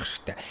жагсаад сурах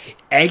хэрэгтэй.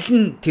 Аль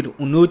нь тэр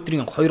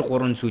өнөөдрийн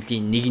 2-3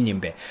 зүйлийн нэг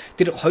юм бэ?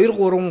 Тэр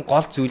 2-3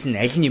 гол зүйл нь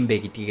аль нь юм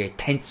бэ гэдгийг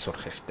танд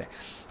сурах хэрэгтэй.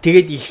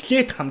 Тэгээд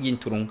эхлээд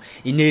хамгийн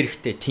түрүүн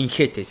энергитэй,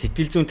 тэнхээтэй,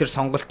 сэтгэл зүйн тэр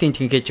сонголтын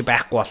тэнхээч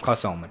байхгүй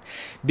болохоос өмнө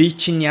би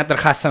чинь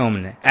ядархаасаа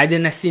өмнө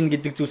аденасин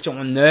гэдэг зүйл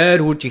чинь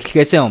нойр хурж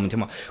эхлэхээс өмнө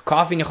тийм үү?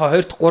 Кофенийхоо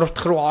 2-3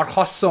 дахь руу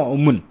орохоос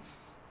өмнө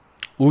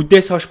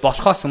үдээс хойш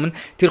болохоос өмнө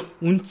тэр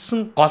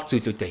үндсэн гол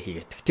зүйлүүдээ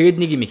хийгээд. Тэгээд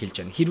нэг юм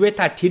хэлж байна. Хэрвээ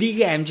та тэрийг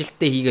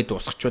амжилттай хийгээд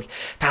дуусгачвал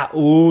та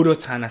өөрөө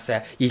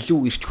цаанаасаа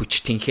илүү эрч хүч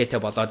тэнхээтэй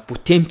болоод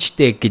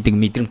бүтээмжтэй гэдэг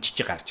мэдрэмж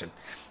чи гарч ирнэ.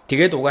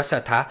 Тэгээд угаасаа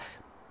та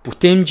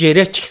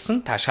бүтээмжээрээ ч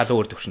гэсэн та шал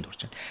өөр төвшөнд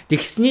хүрч байна.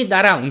 Тэгсний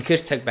дараа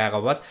үнэхээр цаг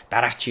байгаа бол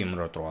дараачийн юм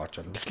руу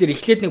орж болно. Тэгэхээр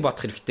эхлээд нэг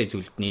бодох хэрэгтэй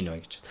зүйлд нь энэ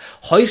байна гэж.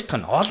 Хоёр дахь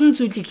нь олон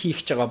зүйлийг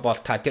хийх гэж байгаа бол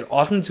та тэр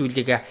олон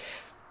зүйлийг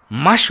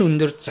маш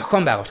өндөр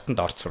зохион байгуулалтанд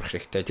орж сурах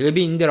хэрэгтэй. Тэгээ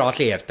би энэ дээр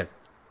олон ярьдаг.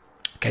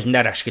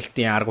 Календар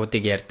ашиглалтын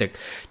аргуудыг ярьдаг.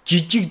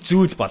 Жижиг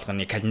зүйл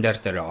болгоны календар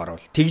дээр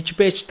оруулах. Тэгж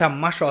байж та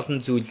маш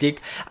олон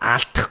зүйлийг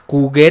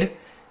алдахгүйгээр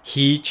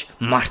хийж,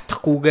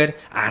 мартахгүйгээр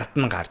ард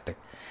нь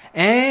гардаг.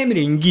 Амар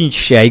энгийн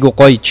жишээ, айгу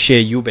гоё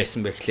жишээ юу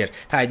байсан бэ гэхээр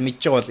та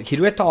мэдж байгаа бол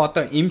хэрвээ та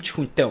одоо эмч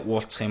хүнтэй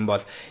уулзах юм бол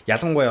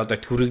ялангуяа одоо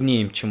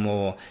төрөгний эмч юм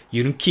уу,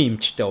 ерөнхий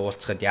эмчтэй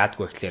уулзахад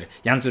яадгүй гэхээр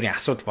янз бүрийн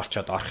асуудал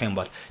болчоод орох юм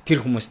бол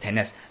тэр хүмүүс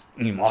танаас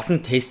ийм олон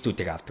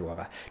тестүүдийг авдаг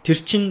байгаа. Тэр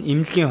чин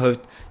эмнэлгийн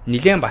хувьд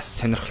нэлээд бас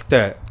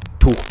сонирхолтой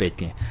түүх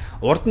байдаг.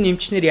 Урд нь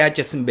эмчнэр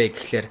яаж яасан бэ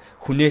гэхлээр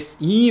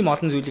хүнээс ийм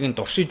олон зүйлийг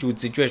дуршиж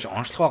үзэж байж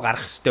онцлогоо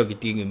гаргах ёстой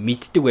гэдгийг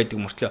мэддэг байдаг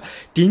мөртлөө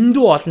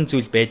дэндүү олон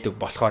зүйл байдаг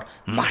болохоор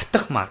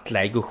мартах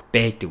магадлал айгүйх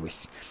байдаг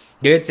байсан.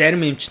 Тэгээд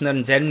зарим эмчнэр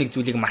нь зарим нэг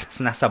зүйлийг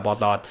мартснаасаа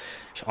болоод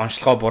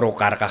онцлогоо буруу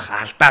гаргах,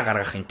 алдаа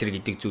гаргах энэ төр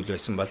гэдэг зүйл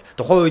байсан бол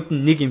тухайн үед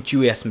нэг эмч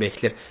юу яасан бэ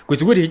гэхлээр үгүй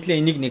зүгээр хэлээ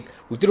энийг нэг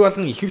өдөр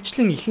болгон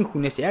ихэвчлэн ихэнх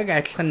хүнээс яг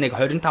адилхан нэг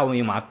 25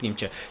 юм авдаг юм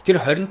чи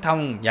тэр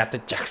 25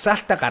 ядаж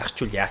жагсаалтаа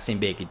гаргахчул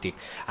яасан бэ гэдэг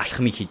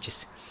алхмыг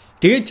хийжсэн.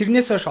 Тэгээд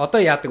тэрнээс хойш одоо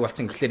яадаг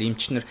болсон гэхлээр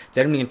эмчнэр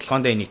зарим нэгэн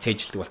толгоондоо энийг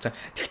цээжилдэг болсон.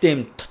 Тэгвэл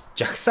юм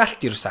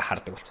жагсаалт юусаа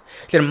хардаг болсон.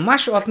 Тэгэхээр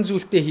маш олон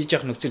зүйлтэй хийж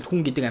явах нөхцөлд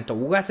хүн гэдэг амтаа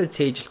угаасаа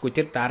цээжилэхгүй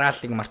тэр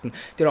дарааллыг мартна.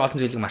 Тэр олон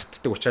зүйлийг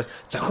мартдаг учраас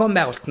зохион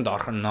байгуулалтанд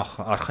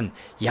орох нь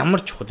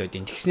ямар чухал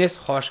байдیں۔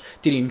 Тэгснээс хойш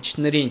тэр эмч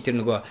нарын тэр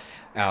нөгөө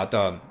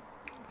одоо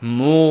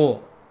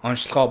муу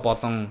онцлогоо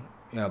болон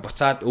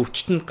буцаад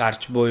өвчтөнд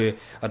гарч буй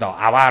одоо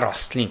аваар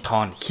ослын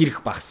тоон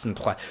хэрэг багассан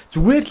тухай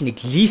зүгээр л нэг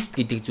лист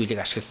гэдэг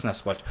зүйлийг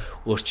ашигласнаас болж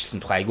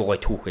өөрчилсөн тухай айгуу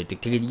гой түүх байдаг.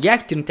 Тэгээд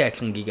яг тэрнтэй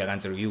адилхан гига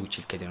ганц зэрэг юу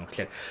гэж хэлэх гээд юм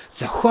гэхээр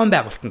зохион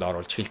байгуулалтанд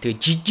оруулж хэл.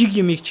 Тэгээд жижиг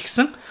юмыг ч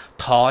гэсэн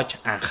тоож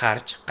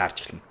анхаарч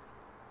гарч эхэлнэ.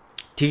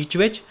 Тэгж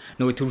байж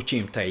нөгөө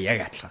төрүүчийн юмтай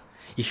яг адилхан.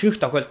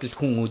 Ихэнх тохиолдолд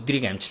хүн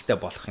өдрийг амжилттай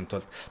болохын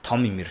тулд том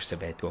юм ерөөсөө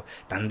байдгүй.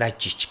 Дандаа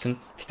жижигхэн,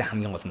 гэхдээ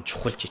хамгийн гол нь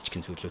чухал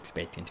жижигхэн зүйлүүд л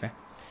байдгийн тийм ээ.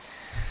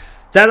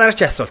 За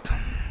дараагийн асуулт.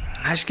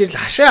 Хаш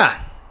гэрэл хашаа.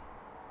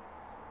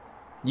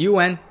 Юу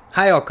вэ?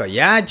 Хайоко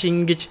яаж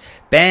ингэж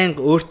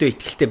байнга өөртөө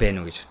итгэлтэй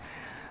байна уу гэж.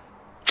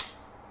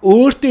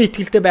 Өөртөө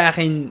итгэлтэй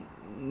байхын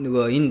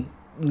нөгөө энэ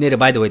нэр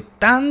by the way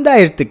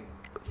дандаа ирдэг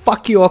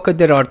fuck you око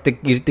дээр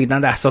ордог ирдэг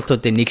дандаа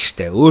асуултуудын нэг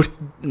штэ.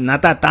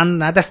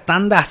 Надаас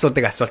дандаа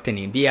асуудаг асуултын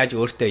нэг. Би яаж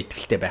өөртөө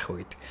итгэлтэй байх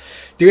вэ гэдэг.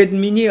 Тэгээд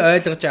миний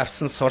ойлгож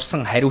авсан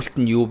сурсан хариулт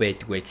нь юу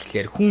байдг вэ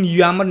гэхлээр хүн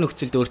ямар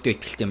нөхцөлд өөртөө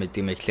итгэлтэй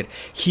байдаг юм бэ гэхлээр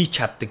хийж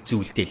чаддаг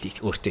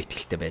зүйлдээ л өөртөө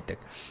итгэлтэй байдаг.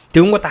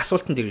 Тэгэнгүүт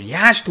асуултанд тэр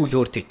яаж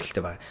тэгвэл өөртөө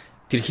итгэлтэй байна?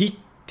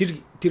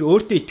 Тэр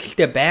өөртөө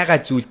итгэлтэй байгаа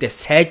зүйлдээ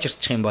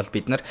сайжирчих юм бол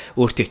бид нар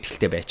өөртөө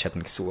итгэлтэй байж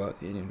чадна гэсэн үг.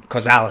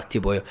 Causality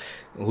буюу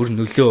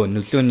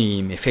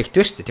нөлөөний юм эффект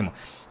байна шүү дээ тийм үү?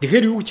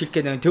 Тэгэхээр юу гэж хэлэх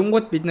гээд байна?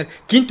 Тэнгууд бид нар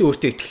гинт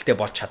өөртөө итгэлтэй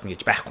болж чадна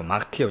гэж байхгүй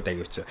магадлалын хувьд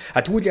аягүй хэцүү.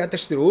 Тэгвэл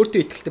ядаж тэр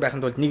өөртөө итгэлтэй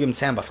байхын тулд нэг юм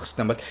сайн болох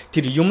хэрэгтэй бол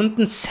тэр юмд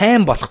нь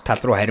сайн болох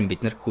тал руу харин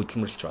бид нар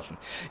хөдөлмөрлөж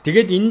болно.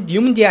 Тэгээд энд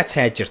юмд яаж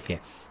сайжирдаг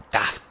юм?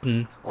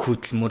 Давтна,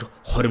 хөдөлмөр,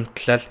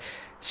 хуримтлал,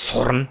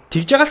 сурна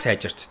тэгж байгаа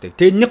сайжирцдаг.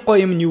 Тэгээд нэг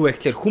гоё юм нь юу вэ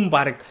гэхээр хүн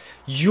баг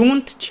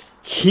юунд ч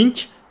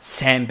хинч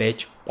сайн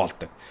байж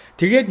болдог.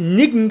 Тэгээд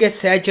нэг ингээ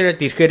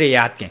сайжраад ирэхээр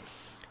яадаг юм?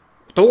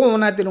 Дугуй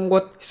унаад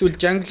ирэнгууд эсвэл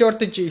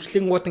жонглордож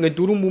эхлэнгууд ингээ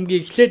дөрвөн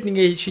бөмбөгийг эхлээд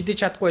ингээ шидэж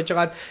чадахгүй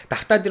байжгаад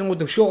давтаад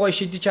ирэнгууд өшөө гоё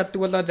шидэж чаддаг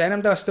болоо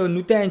заримдаа бас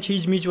нүдэн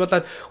хийж мийж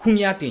болоод хүн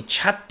яадаг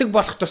чаддаг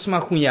болох тусмаа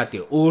хүн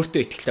яадаг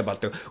өөртөө итгэлтэй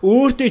болдог.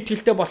 Өөртөө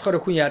итгэлтэй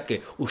болохоор хүн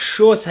яадаг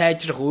өшөө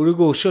сайжрах,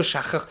 өөрийгөө өшөө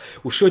шахах,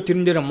 өшөө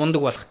тэрэн дээр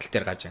мундаг болох тал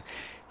дээр гаж.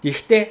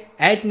 Гэхдээ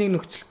аль нэг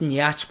нөхцөлд нь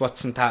яаж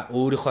бодсон та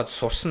өөрийнхөө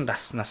сурсан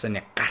даснаас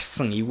нэг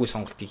гарсан эвгүй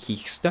сонголтыг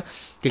хийх ёстой.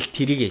 Тэгэл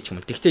тэрийг ээж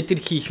юм. Гэхдээ тэр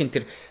хийх нь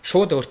тэр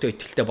шууд өөртөө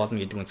итгэлтэй болно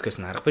гэдэг өнцгөөс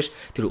нь арга биш.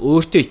 Тэр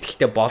өөртөө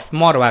итгэлтэй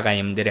болмоор байгаа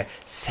юм дээр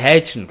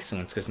сайжрна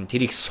гэсэн өнцгөөс нь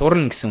тэрийг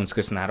сурна гэсэн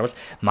өнцгөөс нь харуул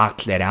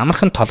магадлалаар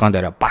амархан толгоон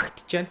дээр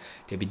багтж байна.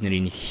 Тэгээ бид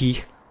нэр энийг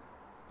хийх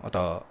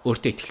одоо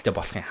өөртөө итгэлтэй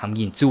болохын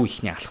хамгийн зөв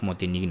ихний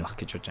алхмуудын нэг нь баг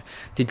гэж бодож байна.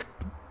 Тэгэд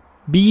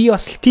би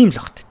бас л тийм л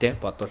багт те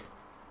бодвол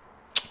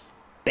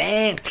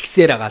бэнг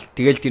тэгсээр агаал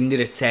тэгэл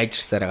тэрнээрээ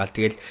сайжирсаар агаал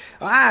тэгэл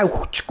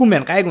хүчгүй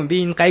мэн гайгүй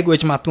би энэ гайгүй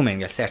гэж матгүй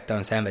мэн гэл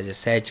сайртаа сайн байж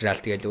сайжраал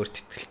тэгэл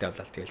өөрт итгэлтэй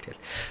болол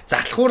тэгэл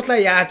залхуурлаа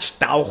яаж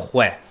давах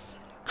вэ?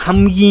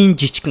 Хамгийн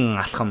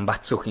жижигэн алхам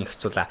бац өхийн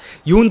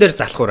хэцүүлээ. Юун дээр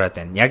залхуураад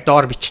байна? Яг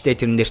доор бичтэй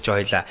тэрэн дээр ч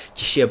хоёлаа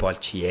жишээ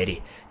болж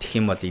яри.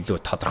 Тэгэх юм бол илүү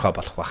тодорхой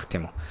болох байх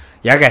тийм үү?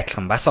 Яг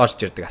адилхан бас орж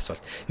ирдэг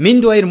асуулт.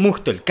 Минд баяр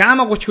мөнхтөл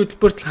гамма 30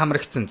 хөтөлбөртөл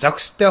хамрагдсан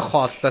зохистой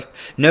хооллолт,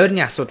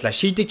 нойрны асуудлаа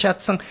шийдэж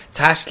чадсан,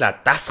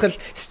 цаашлаа дасгал,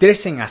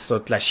 стрессийн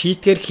асуудлаа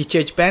шийдэхэр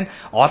хичээж байна.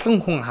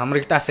 Олон хүн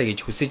хамрагдаасаа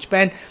гэж хүсэж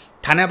байна.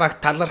 Танай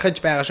баг талархаж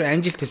байгаа шүү.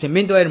 Амжилт хүсье.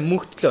 Минд баяр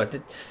мөнхтлөө.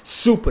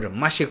 Супер,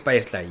 маш их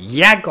баярлалаа.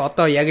 Яг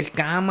одоо яг л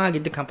гамма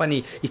гэдэг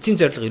компани эцсийн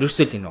зорилго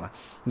ерөөсөө л энэ байгаа.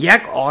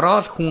 Яг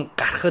ороод хүн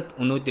гарахад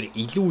өнөөдөр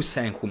илүү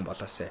сайн хүн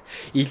болоосай.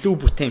 Илүү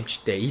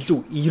бүтээмжтэй,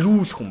 илүү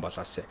эрүүл хүн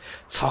болоосай.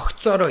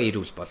 Цогцоороо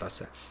эрүүл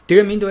болоосай.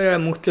 Тэгээ минд баяраа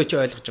мөнхтлөөч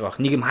ойлгож байгаа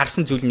бах. Нэг юм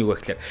харсан зүйл нь юу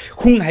вэ гэхээр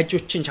хүн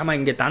хажууд чинь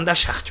чамаа ингээд дандаа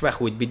шахаж байх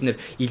үед бид нэр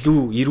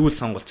илүү эрүүл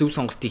сонголт, зөв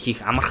сонголтыг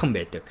хийх амархан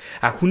байдаг.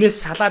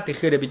 Хүнээс салаад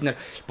ирэхээр бид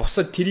нар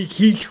бусад тэрийг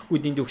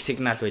хийлэхгүй дэндүүх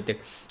сигнал байдаг.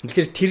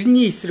 Тэгэхээр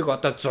тэрний эсрэг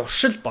одоо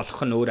зуршил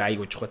болох нь өөр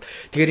аягүй чухал.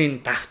 Тэгэхээр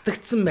энэ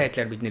давтагдсан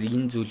байдлаар бид нэр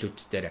энэ зүйлүүд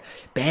дээр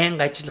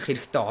байнга ажиллах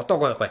хэрэгтэй. Одоо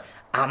гой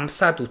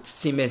амсаад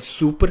үтцсэн юм байна.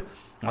 Супер.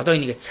 Одоо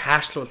энийг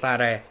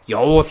цаашлуулаарай,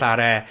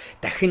 явуулаарай.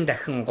 Дахин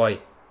гой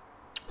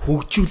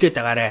хөгжүүлээд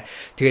агаарай.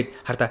 Тэгээд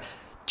хараа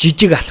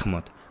жижиг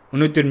алхмууд.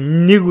 Өнөөдөр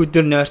нэг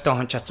өдөр нойртой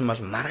хонч чадсан бол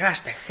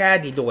маргааш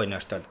дахиад илүү гой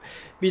нойртой.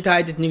 Би та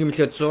хэдэд нэг юм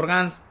хэлээд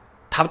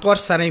 5 дугаар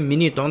сарын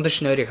миний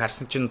дундаж нойрыг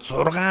харсан чинь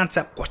 6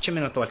 цаг 30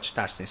 минут болж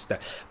таарсан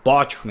ёстой.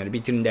 Боож өгмөр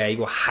би тэрэндээ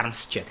айгүй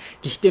харамсаж байна.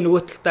 Гэхдээ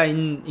нөгөө талдаа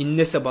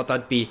эннээсээ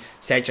бодоод би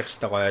сайжрах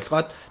ёстойгоо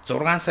ойлгоод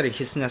 6 сар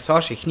эхэлснээс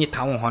хойш эхний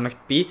 5 хоногт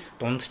би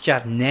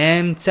дунджаар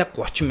 8 цаг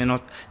 30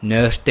 минут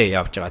нойртой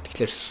явж байгаа.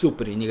 Тэгэхээр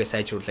супер энийгээ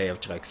сайжруулаад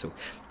явж байгаа гэсэн үг.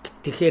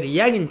 Тэгэхээр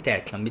яг энэтэй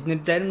адилхан бид нэр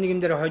зарим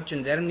нэгэн дээр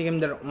хожин, зарим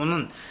нэгэн дээр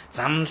унана.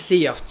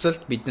 Замналын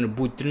явцалд бид нар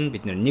бүдрэн,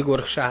 бид нар нэг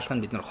урагшаа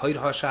алхана, бид нар хоёр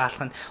хоошоо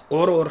алхана,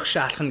 гурван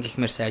урагшаа алхана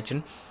гихмээр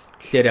сайжирна.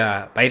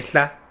 Тэгэхээр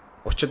баярлаа.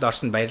 30-д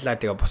орсонд баярлаа.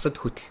 Тэгээ бусад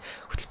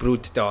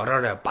хөтөлбөрүүдтэй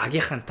ороорой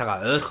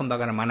багийнхантайгаа ойрхон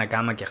байгаараа манай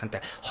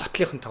гамагийнхантай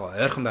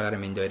хотлынхантайгаа ойрхон байгаараа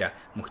минь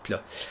дээрээ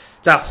мөгтлөө.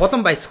 За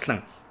хулан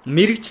баясгалан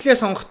мэрэгчлээ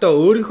сонгохдоо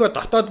өөрийнхөө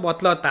дотоод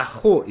бодлоо даах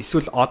уу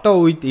эсвэл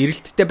одоо үед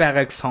эрэлттэй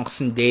байгааг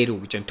сонгосон дээр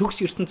үү гэж байна. Төгс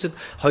ертөнцид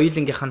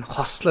хоёулынгийнх нь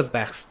хослол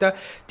байх хэвээр.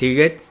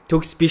 Тэгээд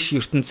төгс биш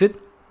ертөнцид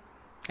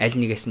аль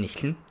нэгээс нь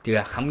эхлэнэ.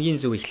 Тэгээ хамгийн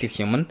зөв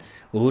эхлэх юм нь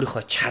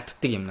өөрийнхөө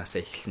чаддаг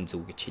юмнасаа эхэлсэн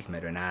зөв гэж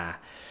хэлмээр байна.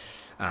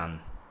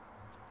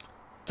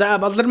 За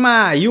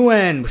болормаа юу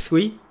вэ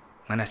бүсгүй?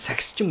 Манай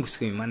сагсчин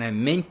бүсгүй, манай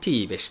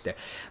менти байж штэ.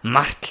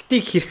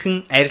 Марталтыг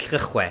хэрхэн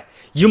арилгах вэ?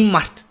 Юм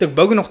мартдаг,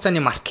 богино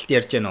хугацааны марталт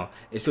ярьж гэнэ үү?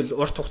 Эсвэл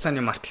урт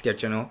хугацааны марталт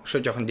ярьж гэнэ үү?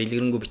 Өшөө жоохон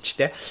дэлгэрэнгүй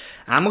бичтэй.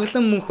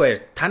 Амгалан мөнх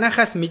баяр.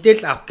 Танахаас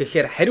мэдээлэл авах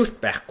гэхээр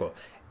хариулт байхгүй.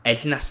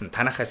 Алинаас нь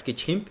танахаас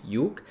гэж хэмп,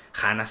 юг,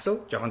 хаанаас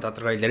уу? Жоохон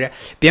тодорхой хэлээрэй.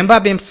 Бямба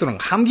бямсран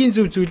хамгийн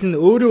зөв зүйл нь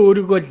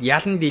өөрийгөө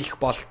ялан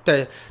дийлэх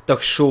бололтой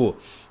шүү.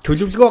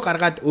 Төлөвлөгөө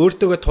гаргаад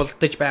өөртөөгөө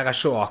тулдаж байгаа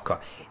шүү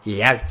око.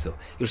 Яг зөв.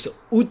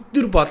 Ерөөсө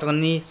өдөр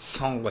болгоны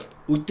сонголт,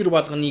 өдөр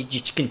болгоны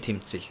жижигхэн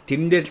тэмцэл.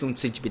 Тэрэн дээр л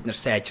үнсэж бид нар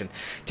сайжирна.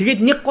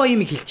 Тэгээд нэг гоё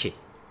юм хэлчихье.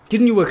 Тэр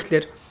нь юу вэ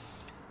гэхээр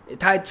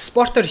та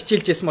спортоор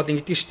хичээлжсэн бол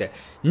ингэдэг штэ.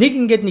 Нэг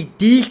ингээд нэг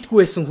дийлдэггүй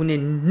байсан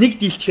хүнээ нэг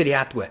дийлчгээр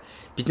яадгүй.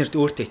 Бид нарт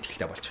өөртөө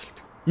ихтэй болж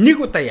эхэлдэг. Нэг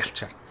удаа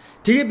ялчаар.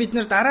 Тэгээ бид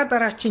нар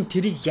дараа чинь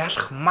тэрийг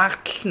ялах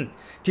магадлал нь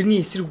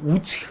тэрний эсрэг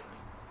үзэх.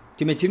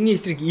 Тийм ээ, тэрний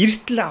эсрэг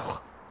эрсдэл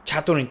авах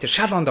чадвар энэ төр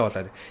шал ондоо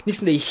болоод.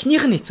 Нэгсэндээ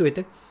эхнийх нь хэцүү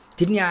байдаг.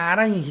 Тэрний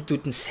арааны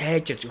хідүүд нь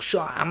сайжирч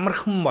өшөө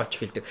амархан болж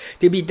эхэлдэг.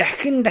 Тэгээ би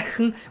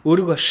дахин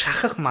өөрийгөө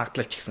шахах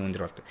магадлал ч гэсэн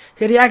өндөр болдог.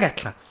 Тэгэхээр яг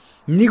адилхан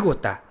нэг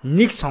удаа,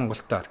 нэг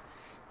сонголтоор,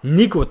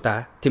 нэг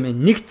удаа, тийм ээ,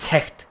 нэг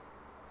цагт,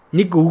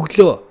 нэг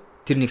өглөө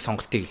тэр нэг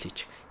сонголтыг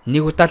хийж.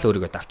 Нэг удаа л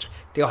өөрийгөө давчих.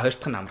 Тэгээ хоёр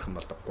дахь нь амархан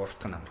болдог, гурав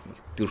дахь нь амархан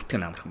болдог, дөрөв дахь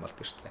нь амархан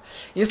болдог шүү дээ.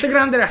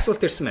 Instagram дээр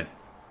асуулт ирсэн байна.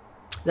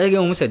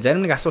 Загийн хүмүүсээ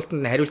зарим нэг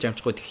асуултанд хариулж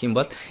амжихгүй гэх юм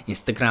бол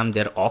Instagram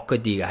дээр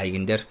Okodi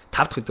хаягн дээр 5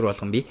 дахь өдөр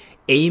болгон би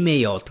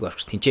email явуулдаг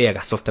болчих. Тинчээ яг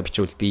асуултаа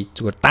бичвэл би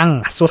зүгээр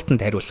дан асуултанд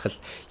хариулах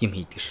юм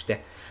хийдэг шүү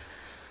дээ.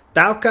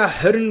 Давка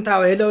 25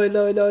 hello.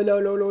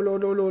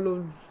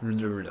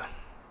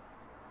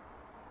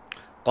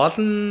 Гол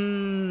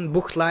нь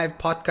бүх live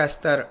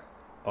podcast-аар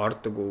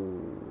ордог.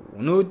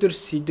 Өнөөдөр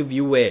сэдв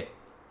юу вэ?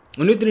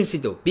 Өнөөдрийн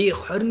сэдв би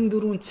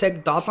 24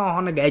 цаг 7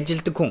 хоног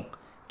ажилдаг хүн.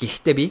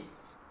 Гэхдээ би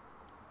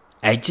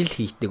ажил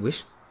хийдэг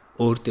биш.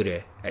 Өөр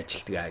дөрөө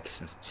ажилтгаа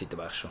гэсэн сэдв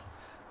баг шүү.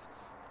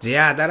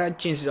 За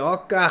дараагийн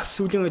ок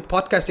сүүлийн үед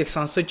подкаст их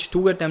сонсож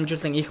түүгээр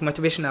дамжуулан их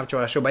мотивашн авч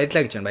байгаа шүү.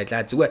 Баярлалаа гэж байна.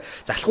 Баярлалаа. Зүгээр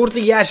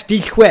залхуурлыг яаж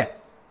дийлэх вэ?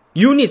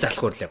 Юуны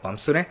залхуурлаа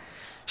бомсүрэ?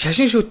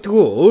 Шашин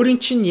шүтгүү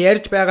өөрийн чинь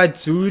ярьж байгаа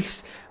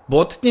зүйлс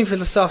буддын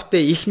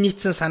философитой их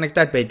нийцсэн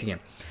санагдаад байдаг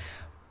юм.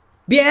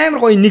 Би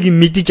амар гоё нэг юм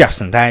мэдэж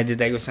авсан. Та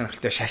хэд аягүй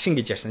сонирхолтой шашин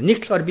гэж ярьсан.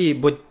 Нэг талаар би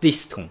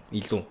буддист хүн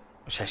илүү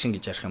шашин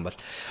гэж ярих юм бол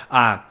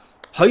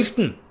хоёрт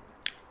нь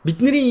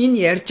бидний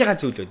энэ ярьж байгаа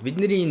зүйлүүд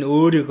бидний энэ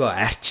өөрийгөө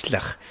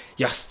арчлах,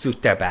 ёс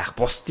зүйтэй байх,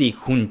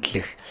 бусдыг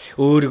хүндлэх,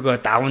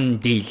 өөрийгөө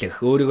даван дийлэх,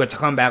 өөрийгөө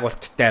зохион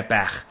байгуулалттай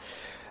байх,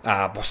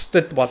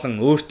 бусдад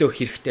болон өөртөө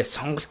хэрэгтэй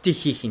сонголтыг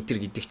хийх энэ төр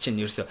гэдэг чинь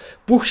ерөөсө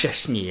бүх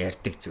шашны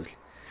ярьдаг зүйл.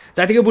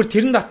 За тэгээ бүр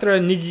тэрэн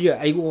дотор нэг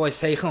айгуу гой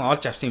саяхан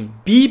олж авсан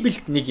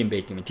Библиэд нэг юм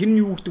байдаг юм. Тэр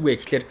нь юу гэдэг вэ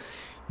гэхээр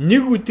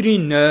нэг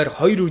өдрийн нойр,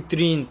 хоёр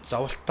өдрийн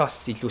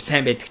зовлтоос илүү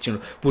сайн байдаг чинь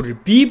бүр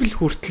Библи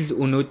хүртэл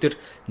өнөөдөр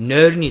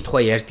нойрны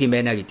тухай ярьдаг юм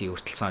байна гэдгийг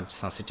хүртэл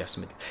сонсож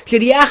авсан байдаг.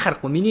 Тэгэхээр яа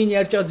харахгүй миний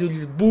ярьж байгаа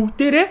зүйл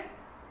бүгдээрээ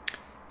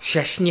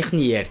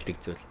шашныхны ярьдаг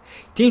зүйл.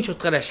 Тийм ч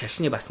утгаараа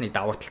шашны бас нэг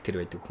давуу тал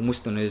тэр байдаг.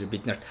 Хүмүүст өнөөдөр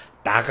бид нарт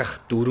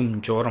дагах,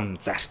 дүрм,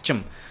 журам,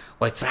 зарчим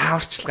гой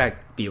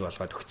зааварчилгааг бий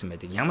болгоод өгсөн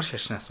байдаг. Ямар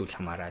шашнаас үл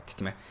хамааран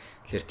тийм ээ.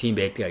 Тэгэхээр тийм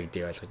байдгаа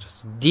гэдгийг ойлгож бас.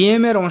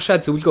 DM-ээр уншаа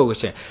зөвлөгөө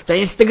өгөөш. За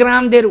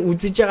Instagram дээр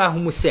үзэж байгаа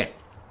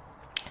хүмүүсээ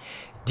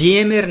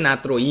DM-ээр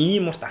над руу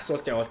ийм урт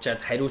асуулт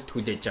явуулчаад хариулт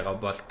хүлээж байгаа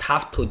бол 5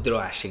 дахь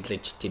өдрөө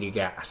ашиглаж тэрийг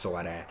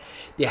асуугаарай.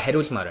 Би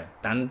хариулмаар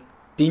байна.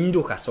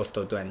 Дэндүүх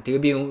асуултууд байна. Тэгээ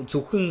би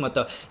зөвхөн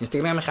одоо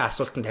Instagram-ийнхаа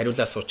асуултанд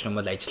хариулаа суучих юм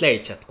бол ажиллаа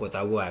хийж чадахгүй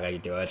завгүй байгаа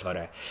гэдгийг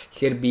ойлгоорой.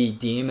 Тэгэхээр би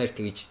DM-ээр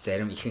тэгж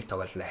зарим ихэнх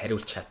тоглолтод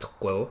хариулж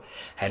чадахгүй юу?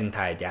 Харин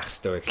та хэд яах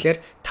ёстой вэ гэхээр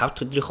 5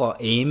 дахь өдрийнхөө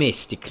email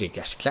sticker-ыг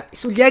ашиглаа.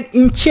 Эсвэл яг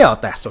энэ ч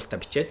одоо асуултаа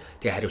бичээд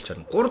тэгээ хариулж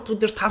орно. 3 дахь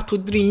өдөр 5 дахь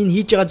өдрийн энэ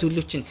хийж байгаа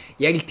зүйлүүд чинь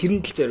яг л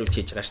тэрэнд л зориулж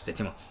хийж байгаа шүү дээ,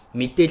 тийм үү?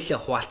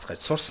 Мэдээлэл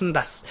хуваалцгаж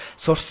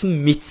сурсан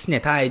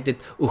мэдснэ та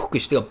хэдэд өгөхгүй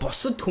ш. Тэгээ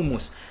бусад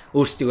хүмүүс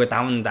өөрсдөө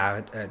даван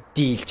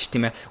дийлж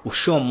тийм ээ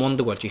өшөө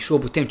мундаг болж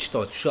өшөө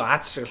бүтээмжтэй болж өшөө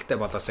аз жаргалтай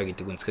болоосоо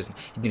гэдэг үнцгээс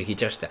эдгээр хийж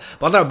байгаа ш.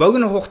 Болоо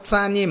богино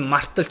хугацааны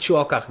мартал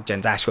чуок ах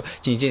гэж заашгүй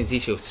жинжин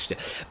зиш өссөн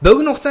ш.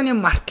 Богино хугацааны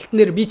марталт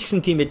нэр би ч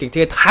гэсэн тийм байдаг.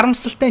 Тэгээд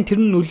харамсалтай тэр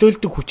нь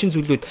нөлөөлдөг хүчин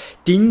зүйлүүд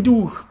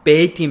дэндүүх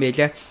байдаг юм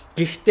байлаа.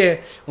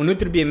 Гэхдээ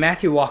өнөөдөр би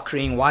Matthew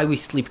Walker-ийн Why We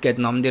Sleep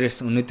гэдэг ном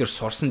дээрээс өнөөдөр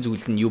сурсан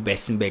зүйл нь юу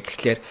байсан бэ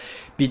гэхлээр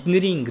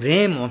бидний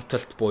REM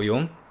унталт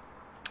буюу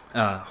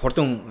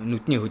хурдан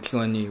нүдний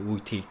хөдөлгөөний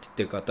үед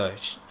хийгддэг одоо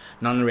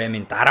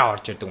non-REM-ийн дараа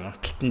орж ирдэг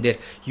унталтан дээр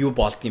юу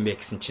болдго юм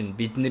бэ гэсэн чинь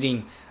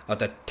бидний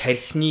одоо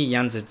тархины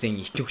янз бүрийн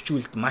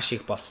итвэхжүүлэлт маш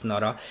их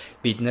болсноороо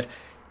бид нар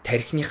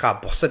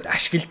тархиныхаа бусад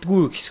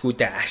ашигладгүй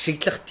хэсгүүдэд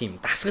ашиглах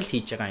тийм дасгал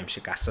хийж байгаа юм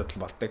шиг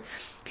асуудал болдог.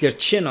 Тэгэхээр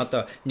жишээ нь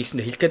одоо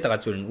нэгсэндээ хэлэх гээд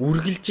байгаа зүйл нь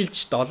үргэлжилж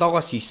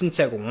 7-оос 9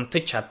 цаг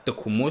унтаж чаддаг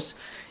хүмүүс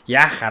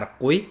яах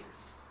аргагүй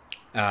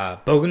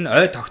богино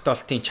ой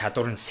тогтоолтын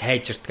чадвар нь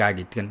сайжирдгаа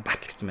гэдэг нь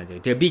батлагдсан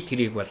байна. Тэгээ би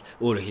тэрийг бол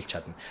өөрөө хэлж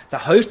чадна.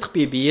 За хоёр дахь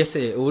би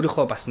биесээ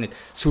өөрийнхөө бас нэг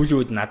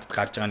сүүлийн үед надад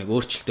гарч байгаа нэг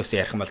өөрчлөлтөөс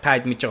ярих юм бол та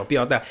хэд мэдж байгаа би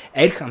одоо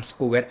арх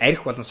амсахгүйгээр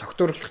арх болон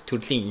согтуурлах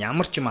төрлийн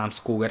ямар ч юм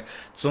амсахгүйгээр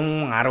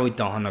 110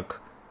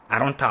 хоног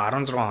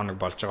 15 16 хоног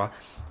болж байгаа.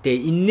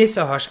 Тэгээ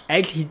эннээсээ хойш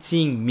аль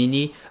хэзээ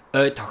миний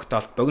ой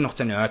тогтоолт, богино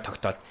хугацааны ой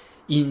тогтоолт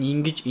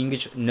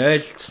ингэж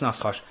 0-ноос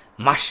хойш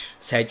маш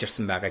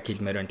сайжирсан байгааг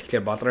хэлмээр байна.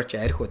 Тэгэхээр болрооч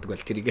арх удаг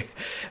бол тэрийг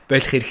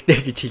болох хэрэгтэй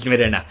гэж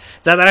хэлмээр байна.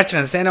 За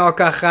дараагийн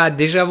Сенокаха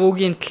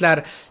дежавугийн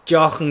талаар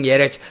жоохон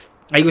яриач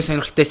айгуу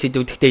сонирхолтой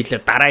сэдв гэхдээ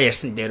хэлээ дараа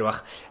ярьсан дээр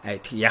бах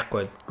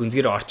яахгүй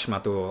гүнзгэр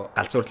орчмадгүй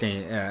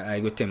галзуурлын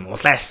айгуу тийм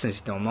улаарсан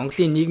сэдв.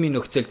 Монголын нийгмийн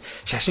нөхцөлд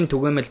шашин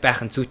түгээмэл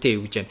байх нь зүйтэй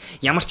юу гэж байна.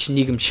 Ямар ч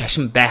нийгэм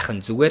шашин байх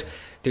нь зүгээр.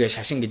 Тэгээ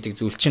шашин гэдэг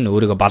зүйл чинь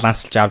өөрийгөө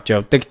балансалж авч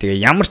явдаг. Тэгээ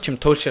ямар ч юм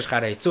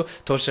туйлширхаараа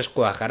хэцүү,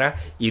 туйлширахгүй байхаараа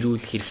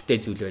эрүүл хэрэгтэй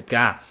зүйл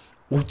байдаг.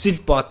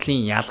 Үзэл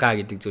бодлын ялгаа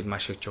гэдэг зүйл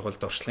маш их чухал,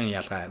 туршлагын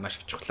ялгаа маш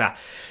их чухал.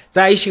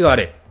 За ийшээ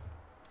оръё.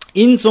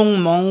 Энэ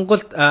зун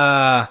Монголд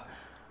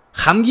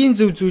хамгийн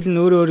зөв зүйл нь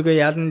өөрөөгөө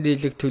ялан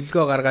дийлэг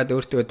төлөвлөгөө гаргаад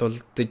өөртөө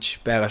тулдаж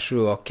байгаа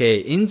шүү.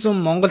 Окей. Энэ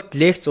зун Монголд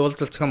лекц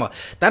уулзалт зохион баг.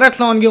 Дараа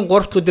 7 хоногийн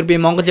 3 дахь өдөр би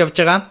Монгол явж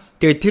байгаа.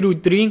 Тэгээ тэр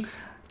өдрийн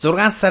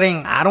 6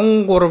 сарын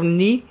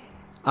 13-ны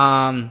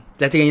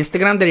за тэгээ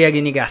Instagram дээр яг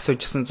энийг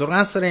асуужсэн 6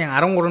 сарын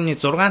 13-ны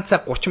 6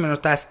 цаг 30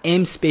 минутаас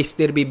M Space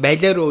дээр би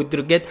балер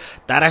өдргээд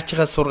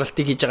дараачихаа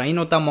сургалтыг хийж байгаа.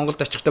 Энэ удаа Монголд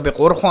очихдоо би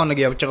 3 хоног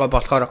явж байгаа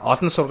болохоор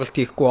олон сургалт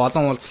хийхгүй,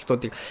 олон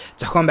уулзалтуудыг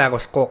зохион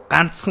байгуулахгүй,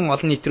 ганцхан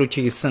олон нийт рүү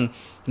чиглэсэн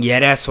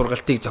яриа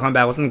сургалтыг зохион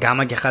байгуулна.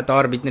 Гамагийнхаа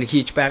доор бид нэр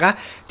хийж байгаа.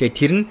 Тэгээ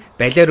тэр нь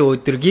балер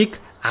өдргийг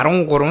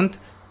 13-нд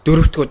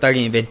 4 дахь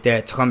удаагийн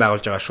ивентээ зохион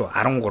байгуулж байгаа шүү.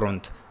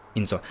 13-нд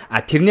энэ зөө.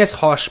 Тэрнээс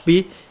хойш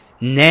би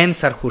 8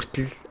 сар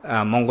хүртэл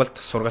Монголд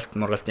сургалт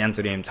янз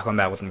бүрийн юм зохион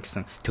байгуулна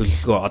гэсэн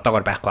төлөвлөгөө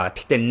одоогоор байхгүй байгаа.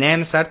 Гэхдээ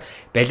 8 сард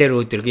балер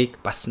өдргийг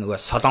бас нөгөө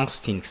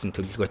Солонгост хийнэ гэсэн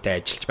төлөвлөгөөтэй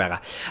ажиллаж байгаа.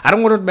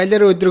 13-нд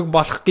балер өдрөг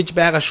болох гэж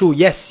байгаа шүү.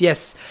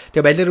 Yes.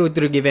 Тэгээ балер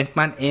өдрөг ивент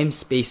маань M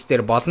Space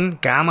дээр болно.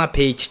 Gamma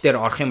page дээр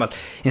орох юм бол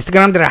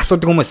Instagram дээр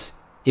асуудаг хүмүүс.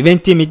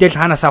 Ивентийн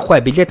мэдээлэл хаанаас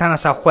авах вэ? Билет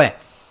хаанаас авах вэ?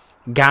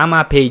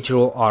 Gamma page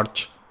руу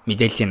орж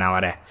мэдээллийг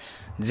аваарай.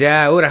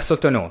 За өөр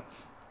асуулт байна уу?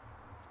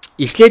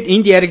 Эхлээд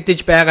энд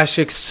яригдж байгаа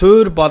шиг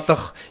суур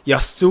болох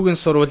ёс зүйн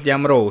сурвал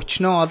ямар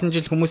өчнөө олон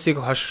жил хүмүүсийг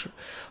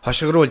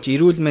хошигруулж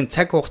эрүүл мэнд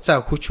цаг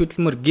хугацаа хүч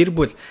хөдөлмөр гэр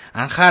бүл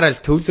анхаарал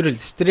төвлөрөл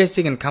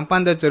стрессийг нь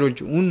компанид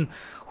зориулж үн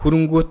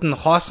хөрөнгөт нь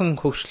хоосон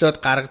хөгжлөд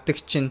гаргадаг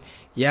чинь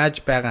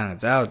яаж байгаа.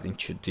 За энэ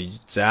ч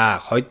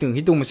за хойдон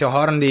хэд хүмүүсийн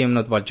хоорондын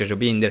юмнууд болж байгаа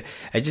шүү. Би энэ дэр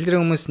ажилтны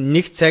хүмүүс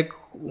нэг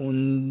цаг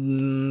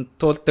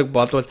тулдаг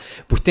болвол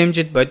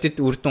бүтээмжид бодит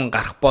үр дүн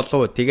гарах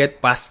болов. Тэгээд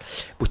бас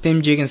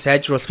бүтээмжийг нь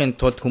сайжруулахын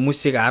тулд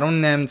хүмүүсийг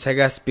 18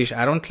 цагаас биш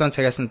 17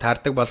 цагаас нь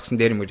таардаг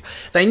болгосон дээр юм гэж.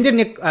 За энэ дэр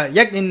нэг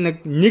яг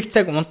энэ нэг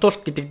цаг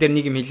унтуулах гэдэг дээр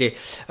нэг юм хэлээ.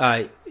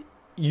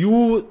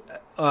 Юу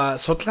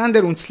судалгаан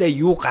дээр үнслээ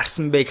юу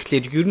гарсан бэ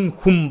гэхлээр ер нь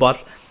хүн бол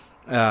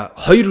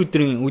 2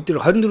 өдөр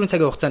 24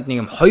 цагийн хугацаанд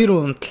нэг юм 2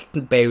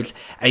 унталтанд байвал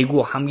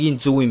айгүй хамгийн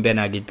зөв юм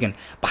байна гэдэг нь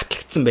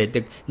батлагдсан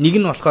байдаг. Нэг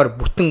нь болохоор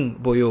бүтэн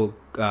буюу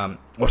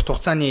урт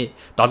хугацааны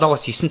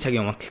 7-оос 9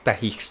 цагийн унталтаа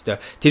хийх ёстой.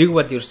 Тэрийг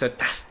бол ерөөсөө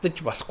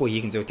тасдаж болохгүй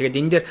хийх зөв. Тэгээд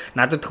энэ дээр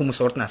надад хүмүүс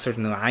урд нь асууж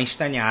нөгөө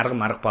Айнштайны арга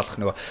марга болох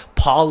нөгөө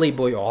поли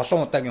буюу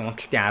олон удаагийн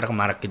унталтын арга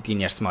марга гэдгийг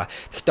нь ярьсан байгаа.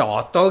 Гэхдээ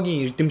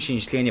одоогийн эрдэм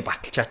шинжилгээний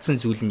баталж чадсан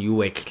зүйл нь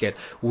юу вэ гэхлээр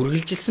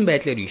үргэлжилсэн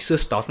байдлаар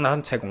 9-оос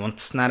 7 цаг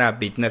унтснараа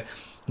бид нар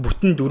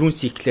бүтэн 4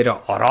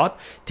 циклээр ороод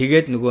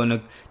тэгээд нөгөө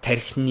нэг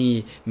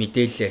тархины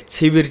мэдээлэл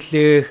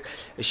цэвэрлэх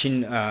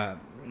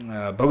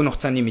богино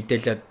хугацааны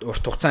мэдээлэл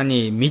урт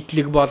хугацааны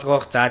мэдлэг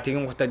болгох за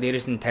тэгин гутаа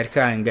дээрээс нь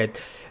тархиа ингээд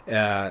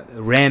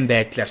RAM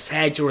байдлаар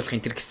сайжруулах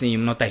энэ гэсэн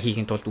юмнуудаа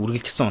хийхин тулд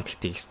үргэлжилсэн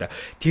унталт хийх хэрэгтэй.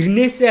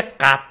 Тэрнээсээ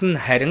гадна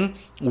харин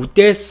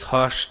үдээс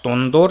хойш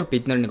дундуур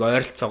бид нэг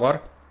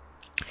ойролцоогоор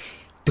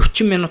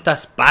 40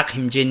 минутаас бага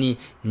хэмжээний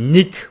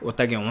нэг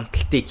удаагийн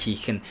унталтыг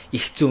хийх нь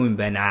их зүй юм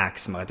байна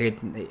гэсэн байгаа. Тэгээд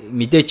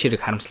мэдээч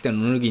хэрэг харамсалтай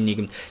өнөөгийн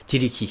нийгэмд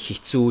тэрийг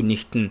хийх хэцүү,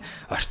 нэгт нь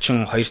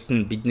орчин, хоёрт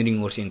нь бидний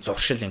өөрсдийн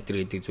зуршил энэ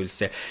төр гэдэг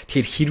зүйлсээ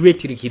тэр хэрвээ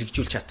тэрийг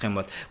хэрэгжүүлж чадах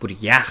юм бол бүр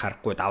яа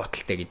харахгүй даваа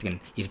талтай гэдэг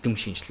нь эрдэм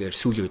шинжилгээгээр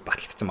сүүлийн үед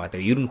батлагдсан байгаа.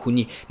 Тэгээд ер нь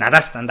хүний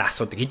надаас дандаа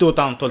асуудаг хэд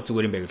удаа унтвал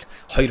зүгээр юм бэ гэвэл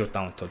 2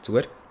 удаа унтвал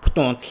зүгээр.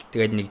 Бүтэн унталт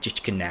тэгээд нэг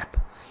жижиг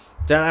nap.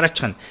 За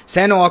дараачих нь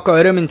сайн уу око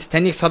орой минь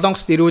таныг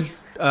Солонгост ирүүл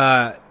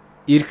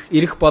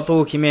ирэх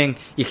болов хэмээн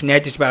их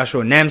найдаж байгаа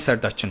шүү. 8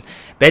 сард очино.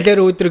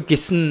 Балер өдрөг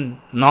гэсэн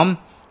ном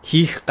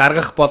хийх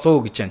гаргах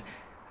болов гэж байна.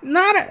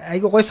 Наар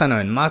айгу гой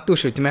санаа байна. Магадгүй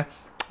шүү тийм ээ.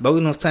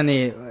 Богино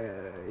хугацааны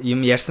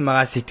юм ярьсан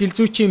байгаа. Сэтгэл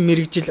зүйчийн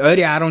мэрэгжил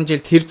ойрын 10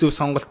 жилд хэр зөв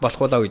сонголт болох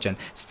болоо гэж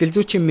байна. Сэтгэл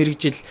зүйчийн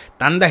мэрэгжил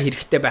дандаа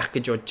хэрэгтэй байх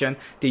гэж бодож байна.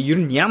 Тэгээ ер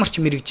нь ямар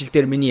ч мэрэгжил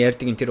дээр миний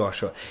ярьдаг энэ тэр баа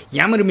шүү.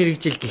 Ямар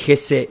мэрэгжил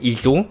гэхээсээ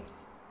илүү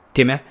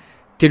тийм ээ.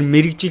 Тэр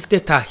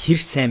мэрэгжилдээ та хэр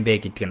сайн бэ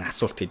гэдэг нь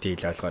асуулт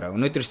гэдгийг л ойлгоорой.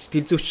 Өнөөдөр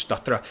сэтгэл зүйч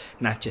дотор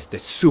наачстай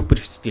супер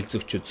сэтгэл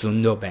зүйчүүд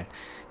зөндөө байна.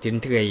 Тэр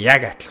нь тэгээ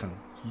яг адилхан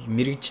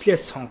мэрэгжлээ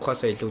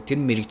сонгохоосоо илүү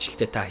тэр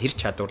мэрэгжилдээ та хэр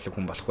чадварлаг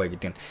хүн болох вэ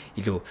гэдэг нь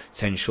илүү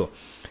сонь шүү.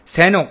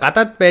 Сайн уу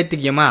гадаад байдаг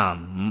юм аа.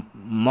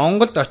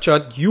 Монголд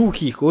очиод юу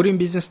хийх,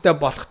 өөрийн бизнестэй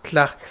болох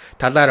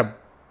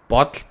талаар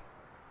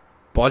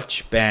болж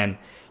байна.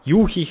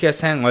 Юу хийхээ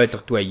сайн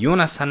ойлгодгүй.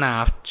 Юунаас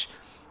санаа авч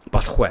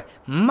болох вэ?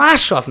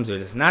 Маш олон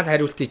зүйлээс. Наад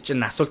хариултыг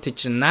чинь асуултыг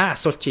чинь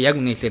асуулт чи яг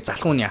үнэ хэлээ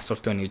залхууны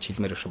асуулт байна гэж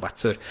хэлмээр шүү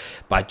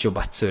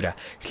Батцуура.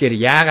 Тэгэхээр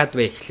яагаад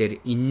вэ гэхээр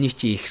энэний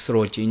чи их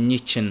сурулж энэний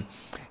чинь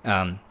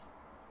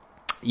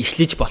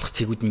эхлэж болох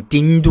цэгүүд нь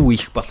дэндүү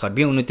их болохоор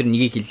би өнөөдөр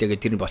нэгийг хэллээгээ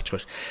тэр нь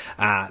болчихвол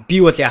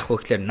би бол яах вэ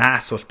гэхээр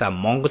асуултаа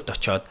Монголд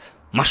очоод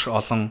маш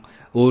олон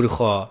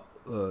өөрийнхөө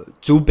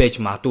зөв байж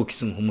магадгүй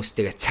гэсэн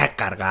хүмүүстэйгээ цаг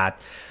гаргаад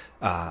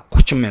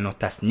 30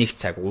 минутаас 1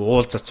 цаг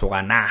уулзаж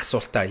суугаа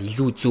асуултаа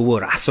илүү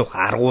зөвөр асуух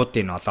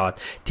аргуудыг олоод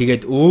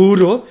тэгээд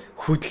өөрөө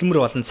хөдөлмөр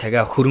болон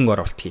цагаа хөрөнгө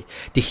оруулалт хий.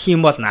 Тэгэх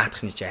юм бол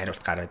наадахны чи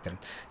хариулт гараад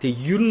ирнэ. Тэг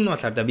ер нь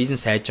бол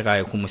бизнес хайж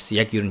байгаа хүмүүс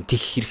яг ер нь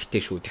тех хэрэгтэй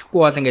шүү.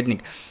 Тэгэхгүй бол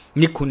ингээд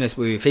нэг хүнээс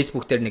буюу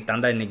Facebook дээр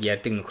дандаа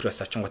ярьдаг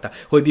нөхрөөс очингуудаа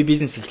хөөе би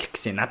бизнес эхлэх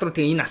гэсэн. Над руу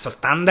тэгээ энэ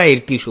асуулт дандаа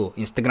ирдэг шүү.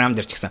 Instagram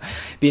дээр ч гэсэн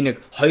би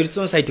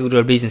 200 сая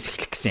төгрөгөөр бизнес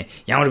эхлэх гэсэн.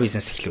 Ямар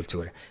бизнес эхлүүл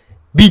зүгээр.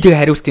 Би тэг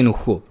хариултыг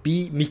өгөх үү? Би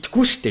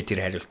мэдгүй штэ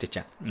тэр хариултыг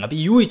чам.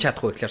 Би юу хийж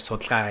чадах вэ гэхээр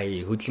судалгаа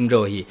хий,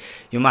 хөдөлмөрөө хий,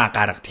 юмаа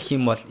гарга. Тэгэх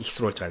юм бол их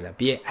сурулж гараа.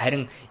 Би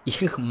харин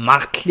ихэнх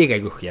магадлалыг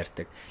агиух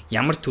ярьдаг.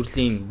 Ямар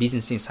төрлийн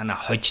бизнесийн санаа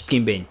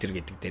хождгийм бэ энэ төр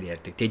гэдэг дээр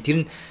ярьдаг. Тэгээ тэр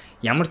нь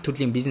ямар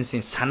төрлийн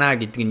бизнесийн санаа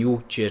гэдэг нь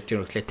юу гэж ярьдаг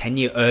вэ гэхээр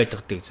таны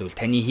ойлгодог зүйл,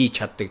 таны хийж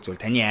чаддаг зүйл,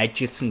 таны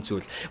ажилласан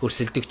зүйл,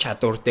 өрсөлдөх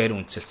чадвар дээр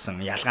үндэслэн,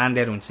 ялгаан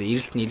дээр үндэслэн,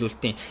 эрэлт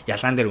нийлүүлэлтийн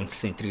ялгаан дээр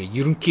үндэслэн энэ төргээ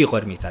ерөнхий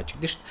гормыг зааж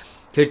өгдөө штэ.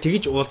 Тэгэхээр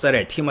тэгж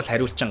уулзаарай. Тэгэх юм бол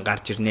хариулчин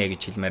гарч ирнэ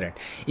гэж хэлмээр байна.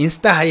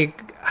 Инста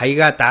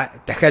хаягаа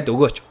дахиад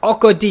өгөөч.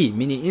 OKOD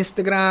миний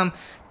Instagram,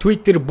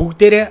 Twitter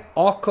бүгдээрээ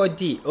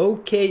OKOD,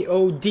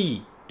 OKOD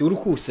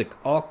дөрвөн үсэг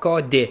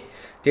OKOD.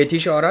 Тэгээ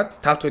тийш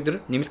ороод 5 дахь өдөр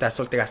нэмэлт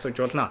асуултыг асууж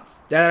болно.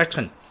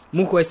 Дараачих нь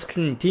мөнх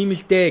баясгал нь тийм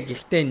л дээ.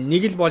 Гэхдээ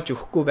нэг л болж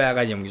өгөхгүй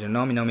байгаа юм гэж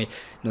номи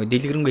нөгөө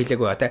дэлгэрэнгүй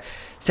хэлээг байгаа те.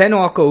 Сайн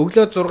уу око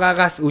өглөө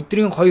 6-аас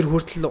өдрийн 2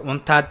 хүртэл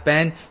унтаад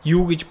байна.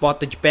 Юу гэж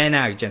бодож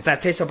байна гэж. За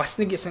цаасаа бас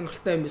нэг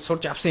сонирхолтой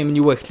сурж авсан юм нь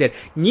юу вэ гэхээр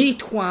нийт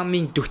хүн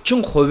амын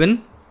 40%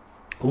 нь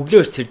өглөө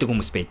эрт сэрдэг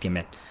хүмүүс байдаг юм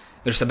байна.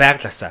 Ерөөсө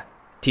байглаасаа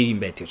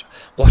тийм байдаг гэж.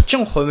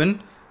 30%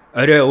 нь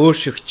орой өөр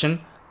шиг чинь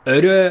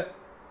орой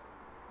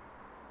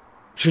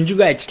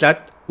шүнжигээ ажиллаад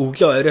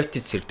өглөө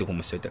оройтд сэрдэг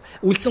хүмүүс байдаг.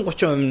 Үлдсэн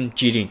 30% нь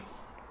жирийн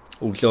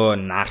өглөө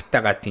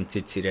нартайгаа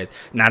тэнцэж сэрээд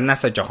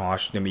нарнаасаа жоохон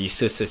хоош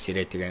 9-өөс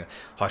сэрээд тэгээ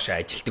хоошоо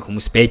ажилтдаг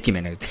хүмүүс байдаг юм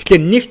байна.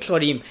 Тэгэхээр нэг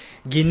талаар ийм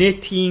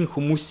генетикийн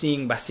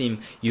хүмүүсийн бас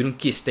ийм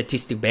ерөнхий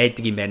статистик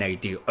байдаг юм байна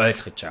гэдгийг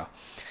ойлгож байгаа.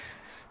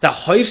 За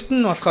хоёрт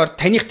нь болохоор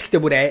таних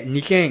гэхдээ бүр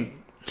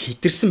нэгэн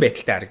хитэрсэн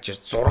байдалтай харагдаж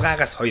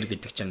 6-аас 2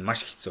 гэдэг чинь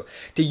маш хэцүү.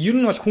 Тэгээ ер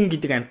нь бол хүн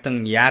гэдэг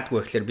амтан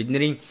яадгүй гэхээр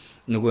бидний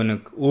нөгөө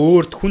нэг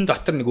хүн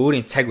дотор нэг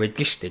өөрийн цаг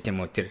байдаг шүү дээ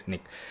тийм үү тэр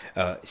нэг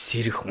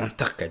сэрэх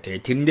унтах гэх.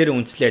 Тэгээ тэрэн дээр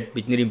үнслээд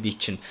бидний бие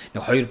чинь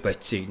нэг 2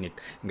 бодисыг нэг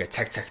ингээ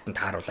цагт нь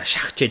тааруулаа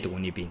шахчихдаг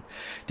үний бие.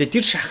 Тэгээ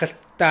тэр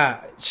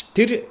шахалтаа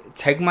тэр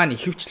цаг маань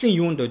ихэвчлэн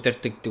юунд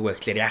удирддаг вэ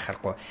гэхээр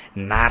яхахгүй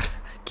нар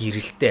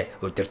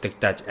гэрэлтэй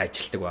удирдагдаж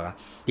ажилтдаг байгаа.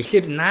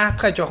 Тэгэхээр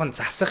наатахаа жоохон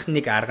засах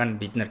нэг арга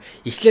нь бид нар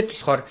эхлээд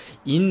болохоор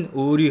энэ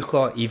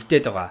өөрийнхөө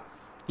эвдээд байгаа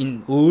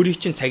энэ өөрийн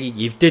чинь цагийг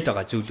эвдээд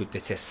байгаа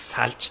зүйлүүдээс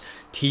салж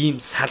тийм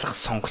салах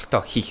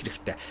сонголтоо хийх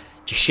хэрэгтэй.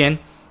 Жишээ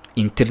нь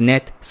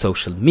интернет,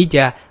 сошиал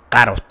медиа,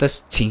 гар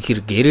утас,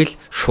 цэнхэр гэрэл,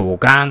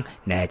 шууган,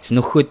 найз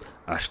нөхөд,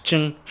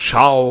 орчин,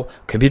 шоу,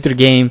 компьютер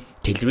гейм,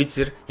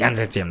 телевизэр янз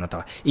янз юмнууд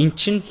байгаа. Эн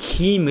чинь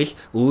хиймэл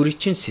өөрийн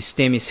чинь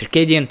системийн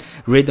circadian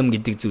rhythm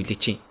гэдэг зүйлийг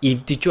чинь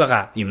эвдэж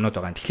байгаа юмнууд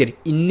байгаа. Тэгэхээр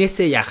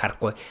эннээсээ яах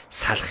аргагүй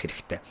салах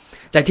хэрэгтэй.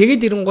 За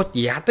тэгээд ирэнгууд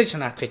ядаж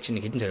наатахыг чинь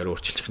хэдэн цагаар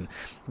өөрчилчих нь.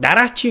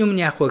 Дараачийн юм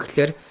нь яах вэ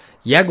гэхээр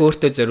яг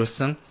өөртөө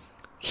зориулсан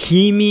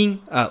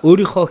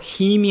өөрийнхөө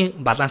химийн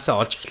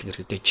балансаа олж эхлэх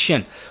хэрэгтэй. Жишээ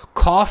нь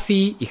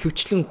кофе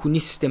ихэвчлэн хүний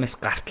системээс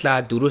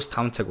гартлаа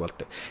 4-5 цаг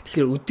болдог.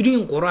 Тэгэхээр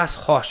өдрийн 3-аас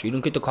хойш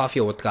ерөнхийдөө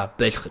кофе уудагаа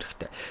болох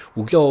хэрэгтэй.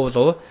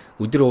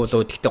 Өглөө өдөр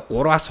уулуу гэхдээ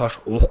 3-аас хойш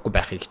уухгүй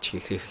байхыг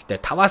хичээх хэрэгтэй.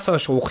 5-аас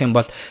хойш уух юм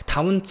бол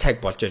 5 цаг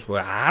болж аж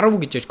буюу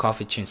 10 гэж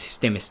кофе чинь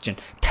системээс чинь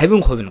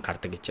 50% нь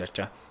гардаг гэж ярьж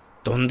байгаа.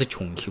 Дундаж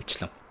хүн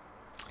ихэвчлэн.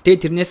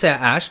 Тэгээ тэрнээсээ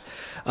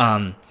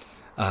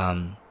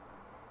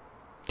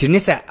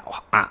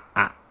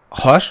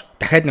хойш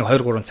дахиад нэг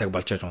 2-3 цаг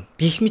болж байгаа юм.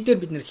 Гэх мэтэр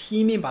бид нэр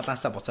химийн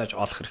балансаа буцааж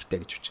олох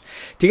хэрэгтэй гэж үз.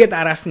 Тэгээд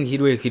араас нь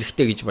хэрвээ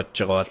хэрэгтэй гэж бодож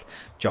байгаа бол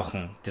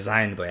жоохон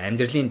дизайн буюу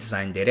амьдралын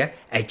дизайн дээр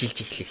ажиллаж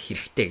эхлэх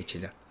хэрэгтэй гэж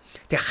хэлээ.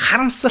 Тэгээ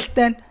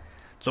харамсалтай нь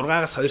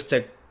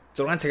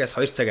 6 цагаас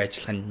 2 цаг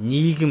ажиллах нь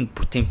нийгэм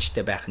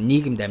бүтээмжтэй байх,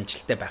 нийгэмд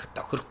амжилттай байх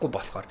тохирохгүй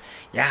болохоор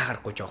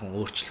яахааргүй жоохон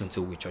өөрчлөх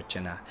зөв гэж бодож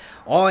байна.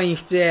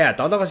 Инхзээ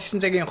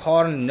 7-9 цагийн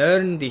хооронд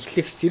нойронд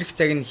эхлэх сэрэх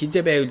цаг нь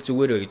хизээ байвал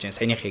зүгээр вэ гэж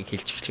саяныхыг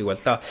хэлж эхлэх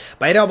боллоо.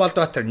 Баяраа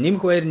Болдбаатар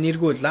нэмэх баяр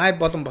нэргүй лайв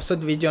болон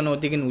бусад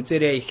видеонуудыг нь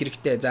үзээрэй их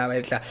хэрэгтэй. За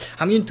баярлалаа.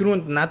 Хамгийн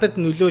түрүүнд надад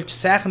нөлөөлж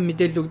сайхан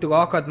мэдээлэл өгдөг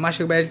Окод маш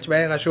их баярлж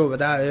байгаа шүү.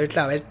 За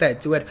баярлалаа.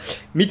 Зүгээр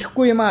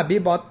мэдэхгүй юм аа.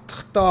 Би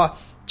бодохдоо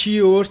чи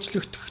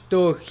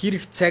өөрчлөгдөхдөө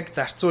хэрэг цаг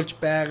зарцуулж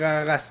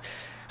байгаагаас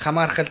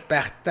хамаархал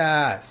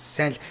байхдаа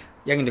сайн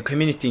яг энэ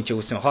community чинь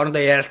үүсэн хоорондоо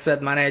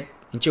ярилцаад манай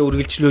энэ чинь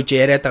үргэлжлүүлж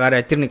яриад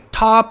байгаараа тэр нэг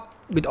топ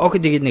бид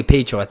OKD-гийн нэг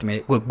пэйж байгаа тийм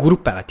ээ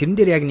групп байгаа. Тэрэн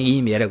дээр яг нэг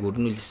ийм яриаг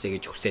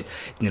өрнүүлээсэ гэж хүсээд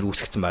бид нэр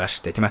үүсгэсэн байгаа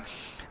шүү дээ тийм ээ.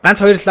 Ганц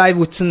 2 лайв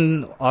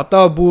үтсэн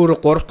одоо бүр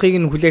 3 дахьыг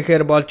нь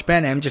хүлээхээр болж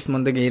байна. Амжилт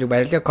мундаг хэрэг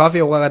баярлалаа.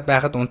 Кофе уугаад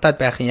байхад унтаад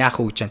байх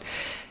яах вэ гэж байна.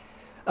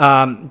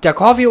 За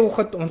кофе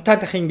уухад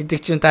унтаад ахын гэдэг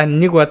чинь та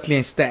нэг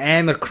бодлын өстө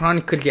амар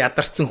chronicle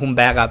ядарсан хүн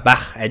байгаа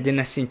бах.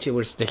 Аденасын чи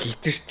өөрөөсөө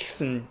хитэрч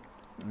гисэн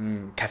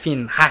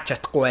кофеин хаач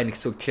чадахгүй байх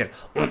гэсэн үг. Тэгэхээр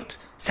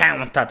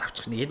сайн унтаад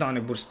авчих нэг хэдэн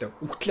хоног бүрстэ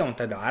үхтлээ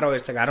унтаад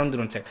 12 цаг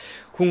 14 цаг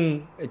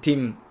хүн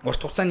тийм урт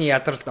хугацааны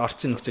ядралд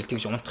орцсон нөхцөл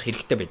тэгж унтах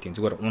хэрэгтэй байдгийг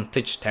зүгээр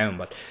унтаж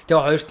 50 бол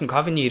тэгээ хоёрт нь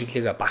кофений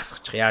хэрэглээгээ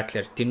багасгачих яа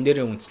тэлэр тэрэн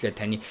дээрээ үнслээ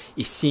таны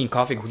эсийн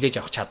кофег хүлээж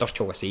авах чадвар ч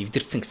угаасаа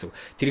эвдэрсэн гэсэн.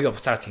 Тэрийгэ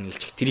буцаад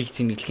цэнгэлчих. Тэрийг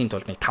цэнгэлэхийн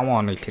тулд нэг 5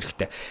 хоног л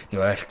хэрэгтэй. Нэг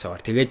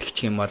ойролцоогоор тэгээд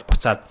гिच юм бол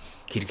буцаад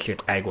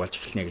хэрэглээд гайг болж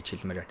эхэлнэ гэж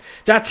хэлмээр байна.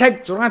 За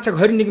цаг 6 цаг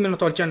 21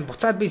 минут болж байна.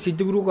 Буцаад би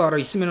сэдв рүүгээ ороо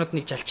 9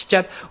 минутыг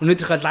жалчичаад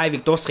өнөөдрийнхээ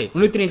лайвыг дуусгая.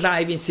 Өнөөдрийн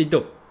лайвын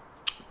сэдв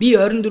би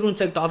 24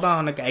 цаг 7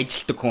 хоног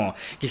ажилтдаг хүн.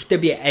 Гэхдээ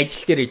би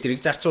ажил дээр эдрийг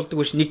зарцуулдаг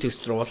биш, нэг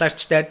төс рүү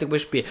улаарч тайрдаг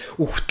биш, би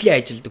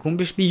үхтлээ ажилдаг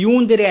хүн биш. Би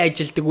юун дээрээ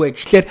ажилдаг вэ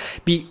гэхлээр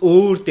би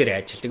өөр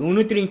дээр ажилдаг.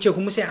 Өнөөдөр энэ ч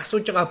хүмүүсийн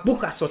асууж байгаа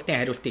бүх асуултын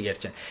хариултыг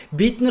ярьж байна.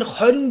 Бид нар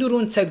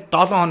 24 цаг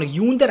 7 хоног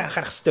юун дээр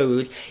анхаарах ёстой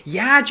вэ?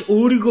 Яаж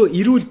өөрийгөө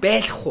эрүүл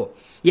байлгах вэ?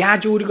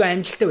 Яаж өөрийгөө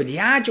амжилттай байл?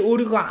 Яаж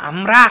өөрийгөө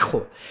амраах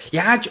вэ?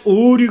 Яаж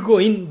өөрийгөө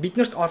энэ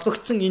биднэрт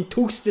олгогдсон энэ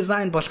төгс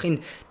дизайн болох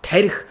энэ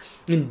тарих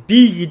энэ би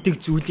гэдэг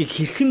зүйлийг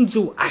хэрхэн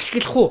зөв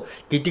ашиглах уу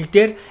гэдэг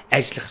дээр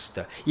ажиллах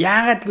ёстой.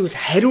 Яагаад гэвэл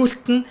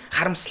хариулт нь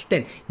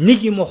харамсалтай нэг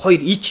юм уу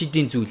хоёр ич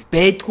хэдийн зүйл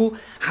байдгүй.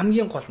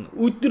 Хамгийн гол нь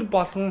өдөр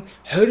болгон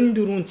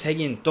 24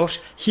 цагийн турш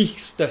хийх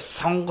ёстой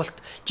сонголт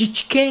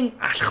жижигхэн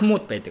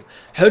алхмууд байдаг.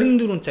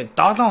 24 цаг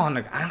 7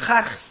 хоног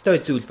анхаарах ёстой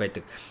зүйл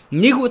байдаг.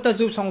 Нэг удаа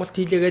зөв сонголт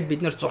хийлээгээд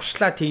бид нар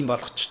зуршлаа тийм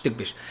болгочдөг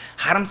биш.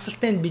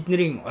 Харамсалтай нь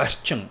бидний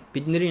орчин,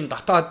 бидний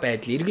дотоод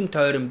байдал, эргэн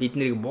тойрон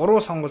биднийг буруу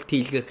сонголт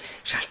хийлгэх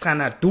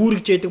шалтгаанаар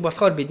дүүргэж яадаг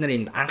болохоор бид нар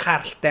энд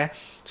анхааралтай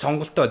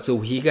сонголтоо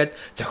зөв хийгээд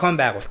зохион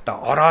байгуулалтаа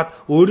ороод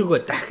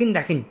өөрийгөө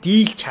дахин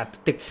дийлж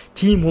чаддаг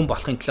тийм хүн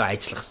болохын төлөө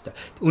ажиллах хэрэгтэй.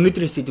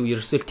 Өнөөдрийн сэдв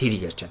ерөөсөө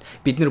тэрийг ярьж байна.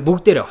 Бид нар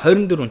бүгдээрээ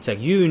 24 цаг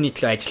юуны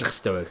төлөө ажиллах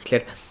хэрэгтэй вэ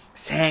гэхээр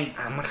сайн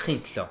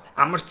амархын төлөө,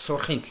 амарч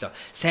сурахын төлөө,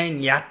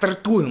 сайн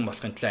ядардгүй юм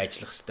болохын төлөө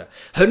ажиллах хэрэгтэй.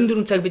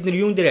 24 цаг бид нар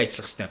юун дээр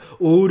ажиллах хэрэгтэй?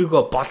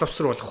 Өөрийгөө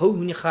боловсруулах, хувь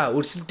хүнийхээ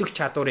өрсөлдөх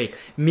чадварыг,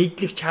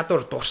 мэдлэг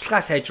чадвар,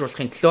 дуршлагаа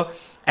сайжруулахын төлөө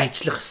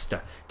ажиллах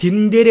хэрэгтэй.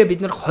 Тэрэн дээрээ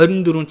бид нар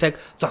 24 цаг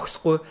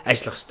зогсохгүй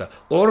ажиллах хэрэгтэй.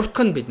 Гурав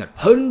дахь нь бид нар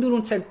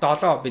 24 цаг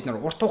 7 бид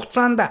нар урт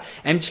хугацаанд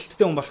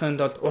амжилттай хүн болохын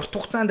тулд урт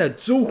хугацаанд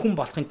зөв хүн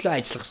болохын төлөө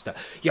ажиллах хэрэгтэй.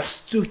 Ёс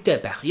зүйтэй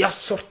байх, ёс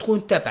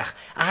суртахуунтай байх,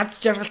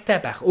 аз жаргалтай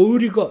байх,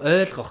 өөрийгөө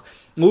ойлгох,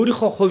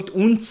 өөрийнхөө хувьд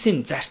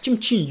үндсэн зарчим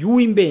чинь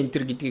юу юм бэ энэ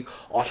төр гэдгийг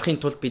олохын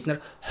тулд бид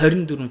нар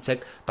 24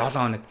 цаг 7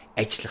 хоног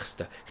ажиллах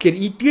хэрэгтэй. Тэгэхээр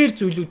эдгээр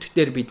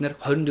зүйлүүдээр бид нар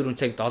 24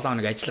 цаг 7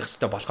 хоног ажиллах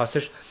хэрэгтэй болохоос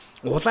ш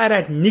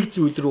улаарад нэг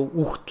зүйл рүү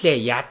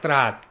үхтлээ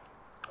ядраад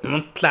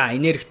унтлаа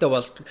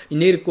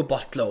энерггүй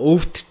болтлоо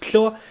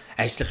өвдтлөө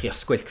ажиллах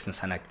ёсгүй л гэсэн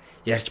санааг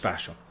ярьж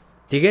байгаа шүү.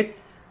 Тэгээд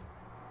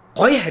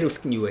гоё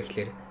хариулт нь юу вэ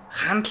гэхээр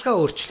хандлага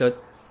өөрчлөөд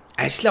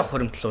ажлаа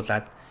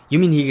хуримтлуулад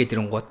юм хийгээд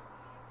ирэнгууд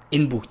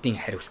энэ бүгдийн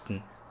хариулт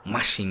нь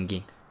маш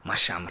энгийн,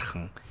 маш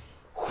амархан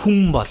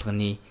хүн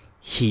болгоны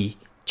хий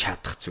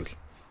чадах зүйл.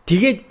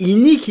 Тэгээд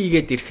энийг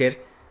хийгээд ирэхээр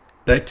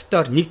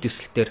боддоор нэг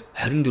төсөлтөөр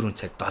 24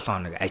 цаг 7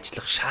 хоног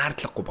ажиллах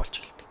шаардлагагүй болж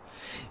эхэлдэг.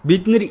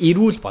 Бид нэр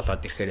эрүүл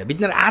болоод ирэхээр, бид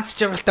нар аз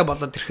жаргалтай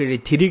болоод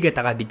ирэхээр тэрийгээ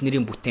дагаад бидний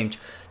бүтээмж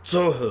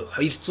 100%,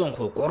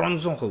 200%,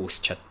 300%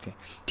 өсч чаддаг.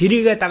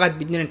 Тэрийгээ дагаад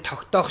бидний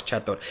тогтоох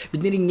чадвар,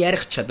 бидний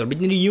ярих чадвар,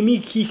 бидний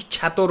юмыг хийх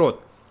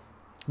чадварууд,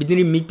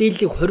 бидний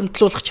мэдээллийг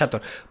хуримтлуулах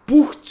чадвар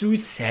бүх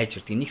зүйл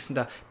сайжирдаг.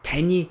 Нэгсэндээ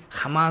таны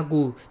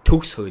хамаагүй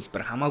төгс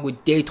хувилбар, хамаагүй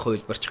дээд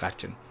хувилбарч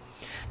гарч ирнэ.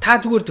 Та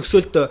зүгээр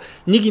төсөөлт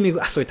нэг юмыг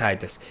асууя та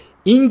хэдээс.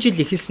 Энэ жил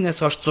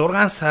эхэлснээс хойш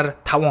 6 сар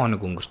 5 хоног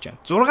өнгөрч байна.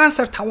 6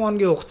 сар 5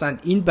 хоногийн хугацаанд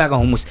энд байгаа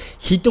хүмүүс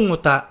хэдэн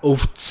удаа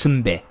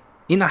өвдсөн бэ?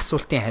 Энэ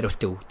асуултын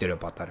хариултыг өгдөрөө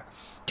бодоорой.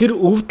 Тэр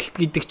өвдөлт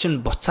гэдэг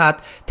чинь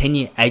буцаад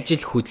таны ажил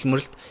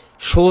хөдөлмөрлөлт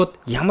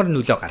шууд ямар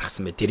нөлөө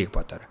гаргасан бэ? Тэрийг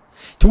бодоорой.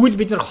 Тэгвэл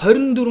бид нар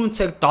 24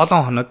 цаг 7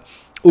 хоног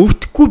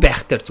өвдөхгүй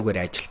байх дээр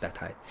зүгээр ажилтаа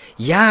таа.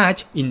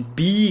 Яаж энэ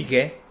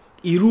биеигээ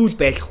эрүүл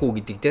байлгах уу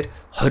гэдэг дээр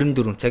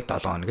 24 цаг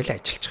 7 хоног л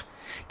ажиллаж байгаа.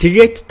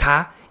 Тэгээд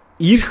та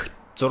ирэх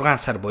 6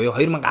 сар буюу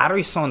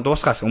 2019 он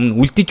дуусгаас өмнө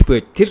үлдэж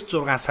буй тэр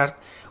 6 сард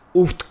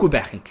өвдөхгүй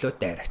байхын төлөө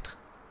дайрах.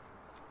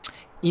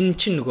 Энэ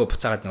чинь нөгөө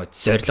буцаагаад нөгөө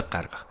зориг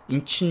гаргах.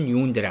 Энэ чинь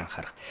юун дээр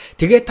анхаарах.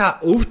 Тэгээ та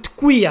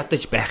өвдөхгүй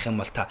ядаж байх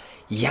юм бол та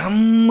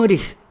ямар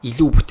их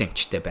илүү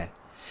бүтээмжтэй байна.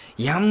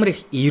 Ямар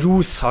их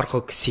эрүүл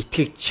сорхог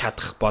сэтгэж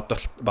чадах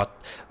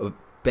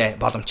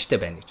боломжтой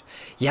байна гэж.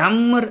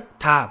 Ямар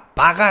та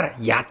багаар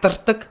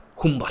ядардаг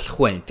хүн болох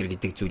вэ энэ төр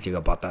гэдэг зүйлийг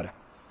бодоорой.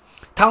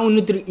 Та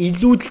өнөөдөр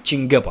илүүдэл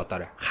жингээ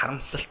бодоорой.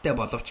 Харамсалтай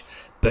боловч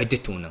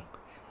бодит үнэн.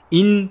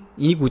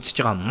 Энийг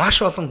үзэж байгаа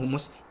маш олон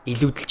хүмүүс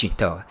илүүдэл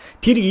жинтэй байгаа.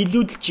 Тэр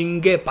илүүдэл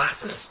жингээ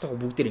багасгах ёстой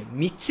бүгдээ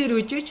мэдсээр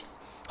үжиж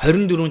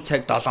 24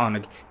 цаг 7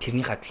 хоног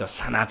тэрнийхээ төлөө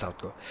санаа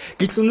зовдгоо.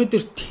 Гэтэл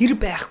өнөөдөр тэр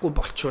байхгүй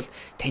болчвол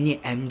таны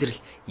амьдрал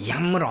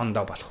ямар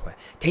ондоо болох вэ?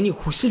 Таны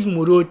хүсэл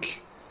мөрөөдөл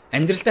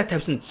амьдралдаа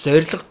тавьсан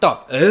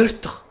зорилгодоо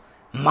ойртох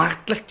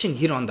магадлал чинь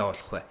хэр ондоо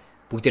болох вэ?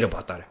 Бүгдээрээ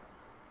бодоорой.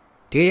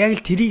 Тэгээ яг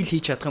л тэрийг л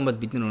хийж чадах юм бол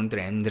бид нар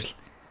өнөөдөр амьдрал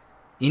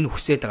энэ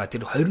хүсэж байгаа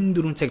тэр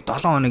 24 цаг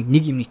 7 хоног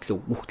нэг юмний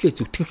төлөө үхтлээ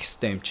зүтгэх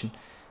ёстой юм чинь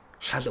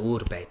шал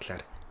өөр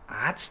байдлаар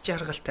аз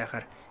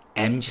жаргалтайгаар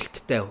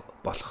амжилттай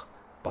болох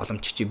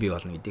боломж чи бий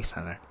болно гэдгийг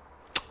санаа.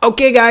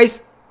 Okay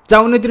guys,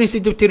 за өнөөдрийн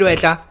сэдв тэр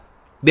байлаа.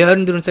 Би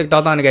 24 цаг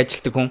 7 хоног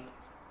ажилладаг хүн.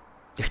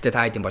 Гэхдээ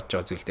та хэдийн бодож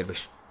байгаа зүйл дээр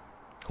биш.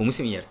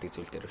 Хүмүүсийн ярьдаг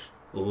зүйл дээр биш.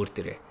 Өөр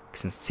дээрээ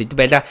гэсэн сэдв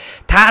байлаа.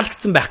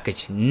 Таалагдсан байх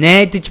гэж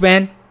найдаж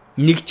байна.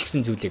 Нэг ч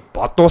гэсэн зүйлийг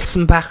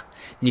бодуулсан байх,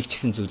 нэг ч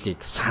гэсэн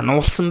зүйлийг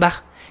сануулсан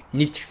байх,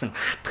 нэг ч гэсэн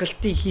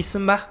хатгалтыг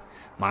хийсэн байх,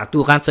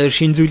 магадгүй ганц хоёр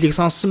шинэ зүйлийг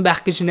сонссон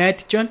байх гэж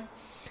найдаж байна.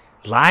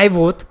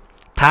 Лайвууд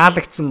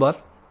таалагдсан бол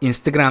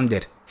Instagram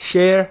дээр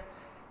share,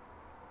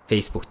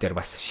 Facebook дээр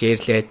бас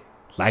шеэрлээд,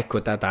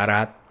 лайкуудаа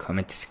дараад,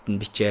 комент хэсэгт нь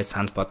бичээд,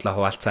 санал бодлоо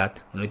хуваалцаад,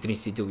 өнөөдрийн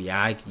сэдв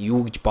яг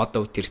юу гэж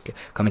бодов тэр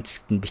комент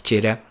хэсэгт нь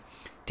бичээрэй.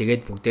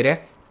 Тэгээд бүгдээрээ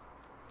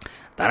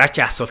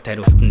дараачийн асуулт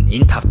хариулт нь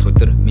энэ 5 дахь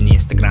өдөр миний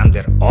Instagram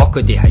дээр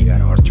OKD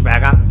хаягаар орж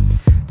байгаа.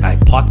 Та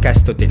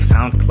подкастуудыг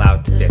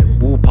SoundCloud дээр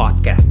Boo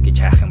Podcast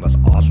гэж хайх юм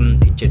бол олон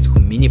тэнцээ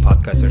зөвхөн миний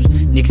подкаст орж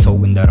нэг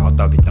сувган дээр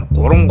одоо бид нар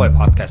 3 гой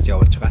подкаст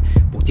явуулж байгаа.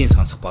 Бүгдийг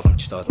сонсох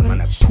боломжтой бол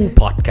манай Boo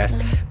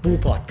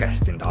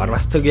Podcast-ын доор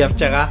бас зөв явж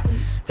байгаа.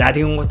 За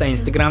тэгэн гутаа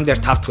Instagram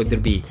дээр 5 дахь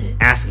өдөр би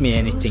Ask Me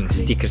Anything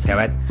sticker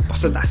тавиад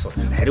бусад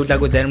асуултанд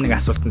хариулаагүй зарим нэг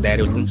асуултанд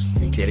хариулна.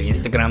 Тэгэхээр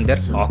Instagram дээр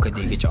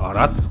OKD гэж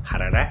ороод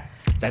хараарай.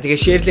 За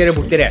тэгээ шеэрлээрээ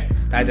бүгдээрээ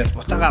таадаас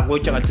буцаага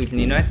гуйж байгаа зүйл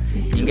нь энэ байна.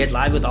 Ингээд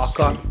лайвд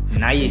око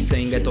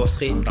 89 ингээд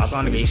дуусгая. 7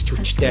 хоног ирч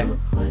хүчтэй.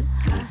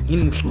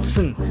 Энэ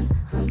үлдсэн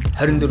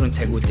 24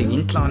 цагуудыг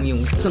энэ 7 хоногийн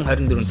үлдсэн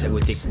 24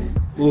 цагуудыг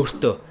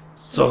өөртөө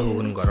 100%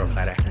 хөрөнгө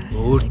оруулаарай.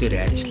 Өөр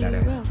дээр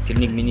ажиллаарай.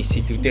 Тэрнийг миний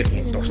сэлвдээр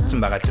нэг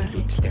дурдсан байгаа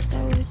зүйлүүдтэй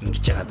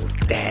ингэж яагаад бүр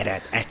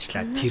дайраад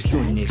аачлаад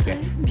тэрлүү энерги,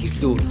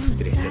 тэрлүү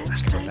стрессээ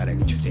зарцуулаарай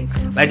гэж үсэ.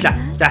 Баярлаа.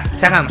 За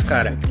сайхан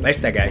амарцгаарай. Баяр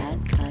та guys.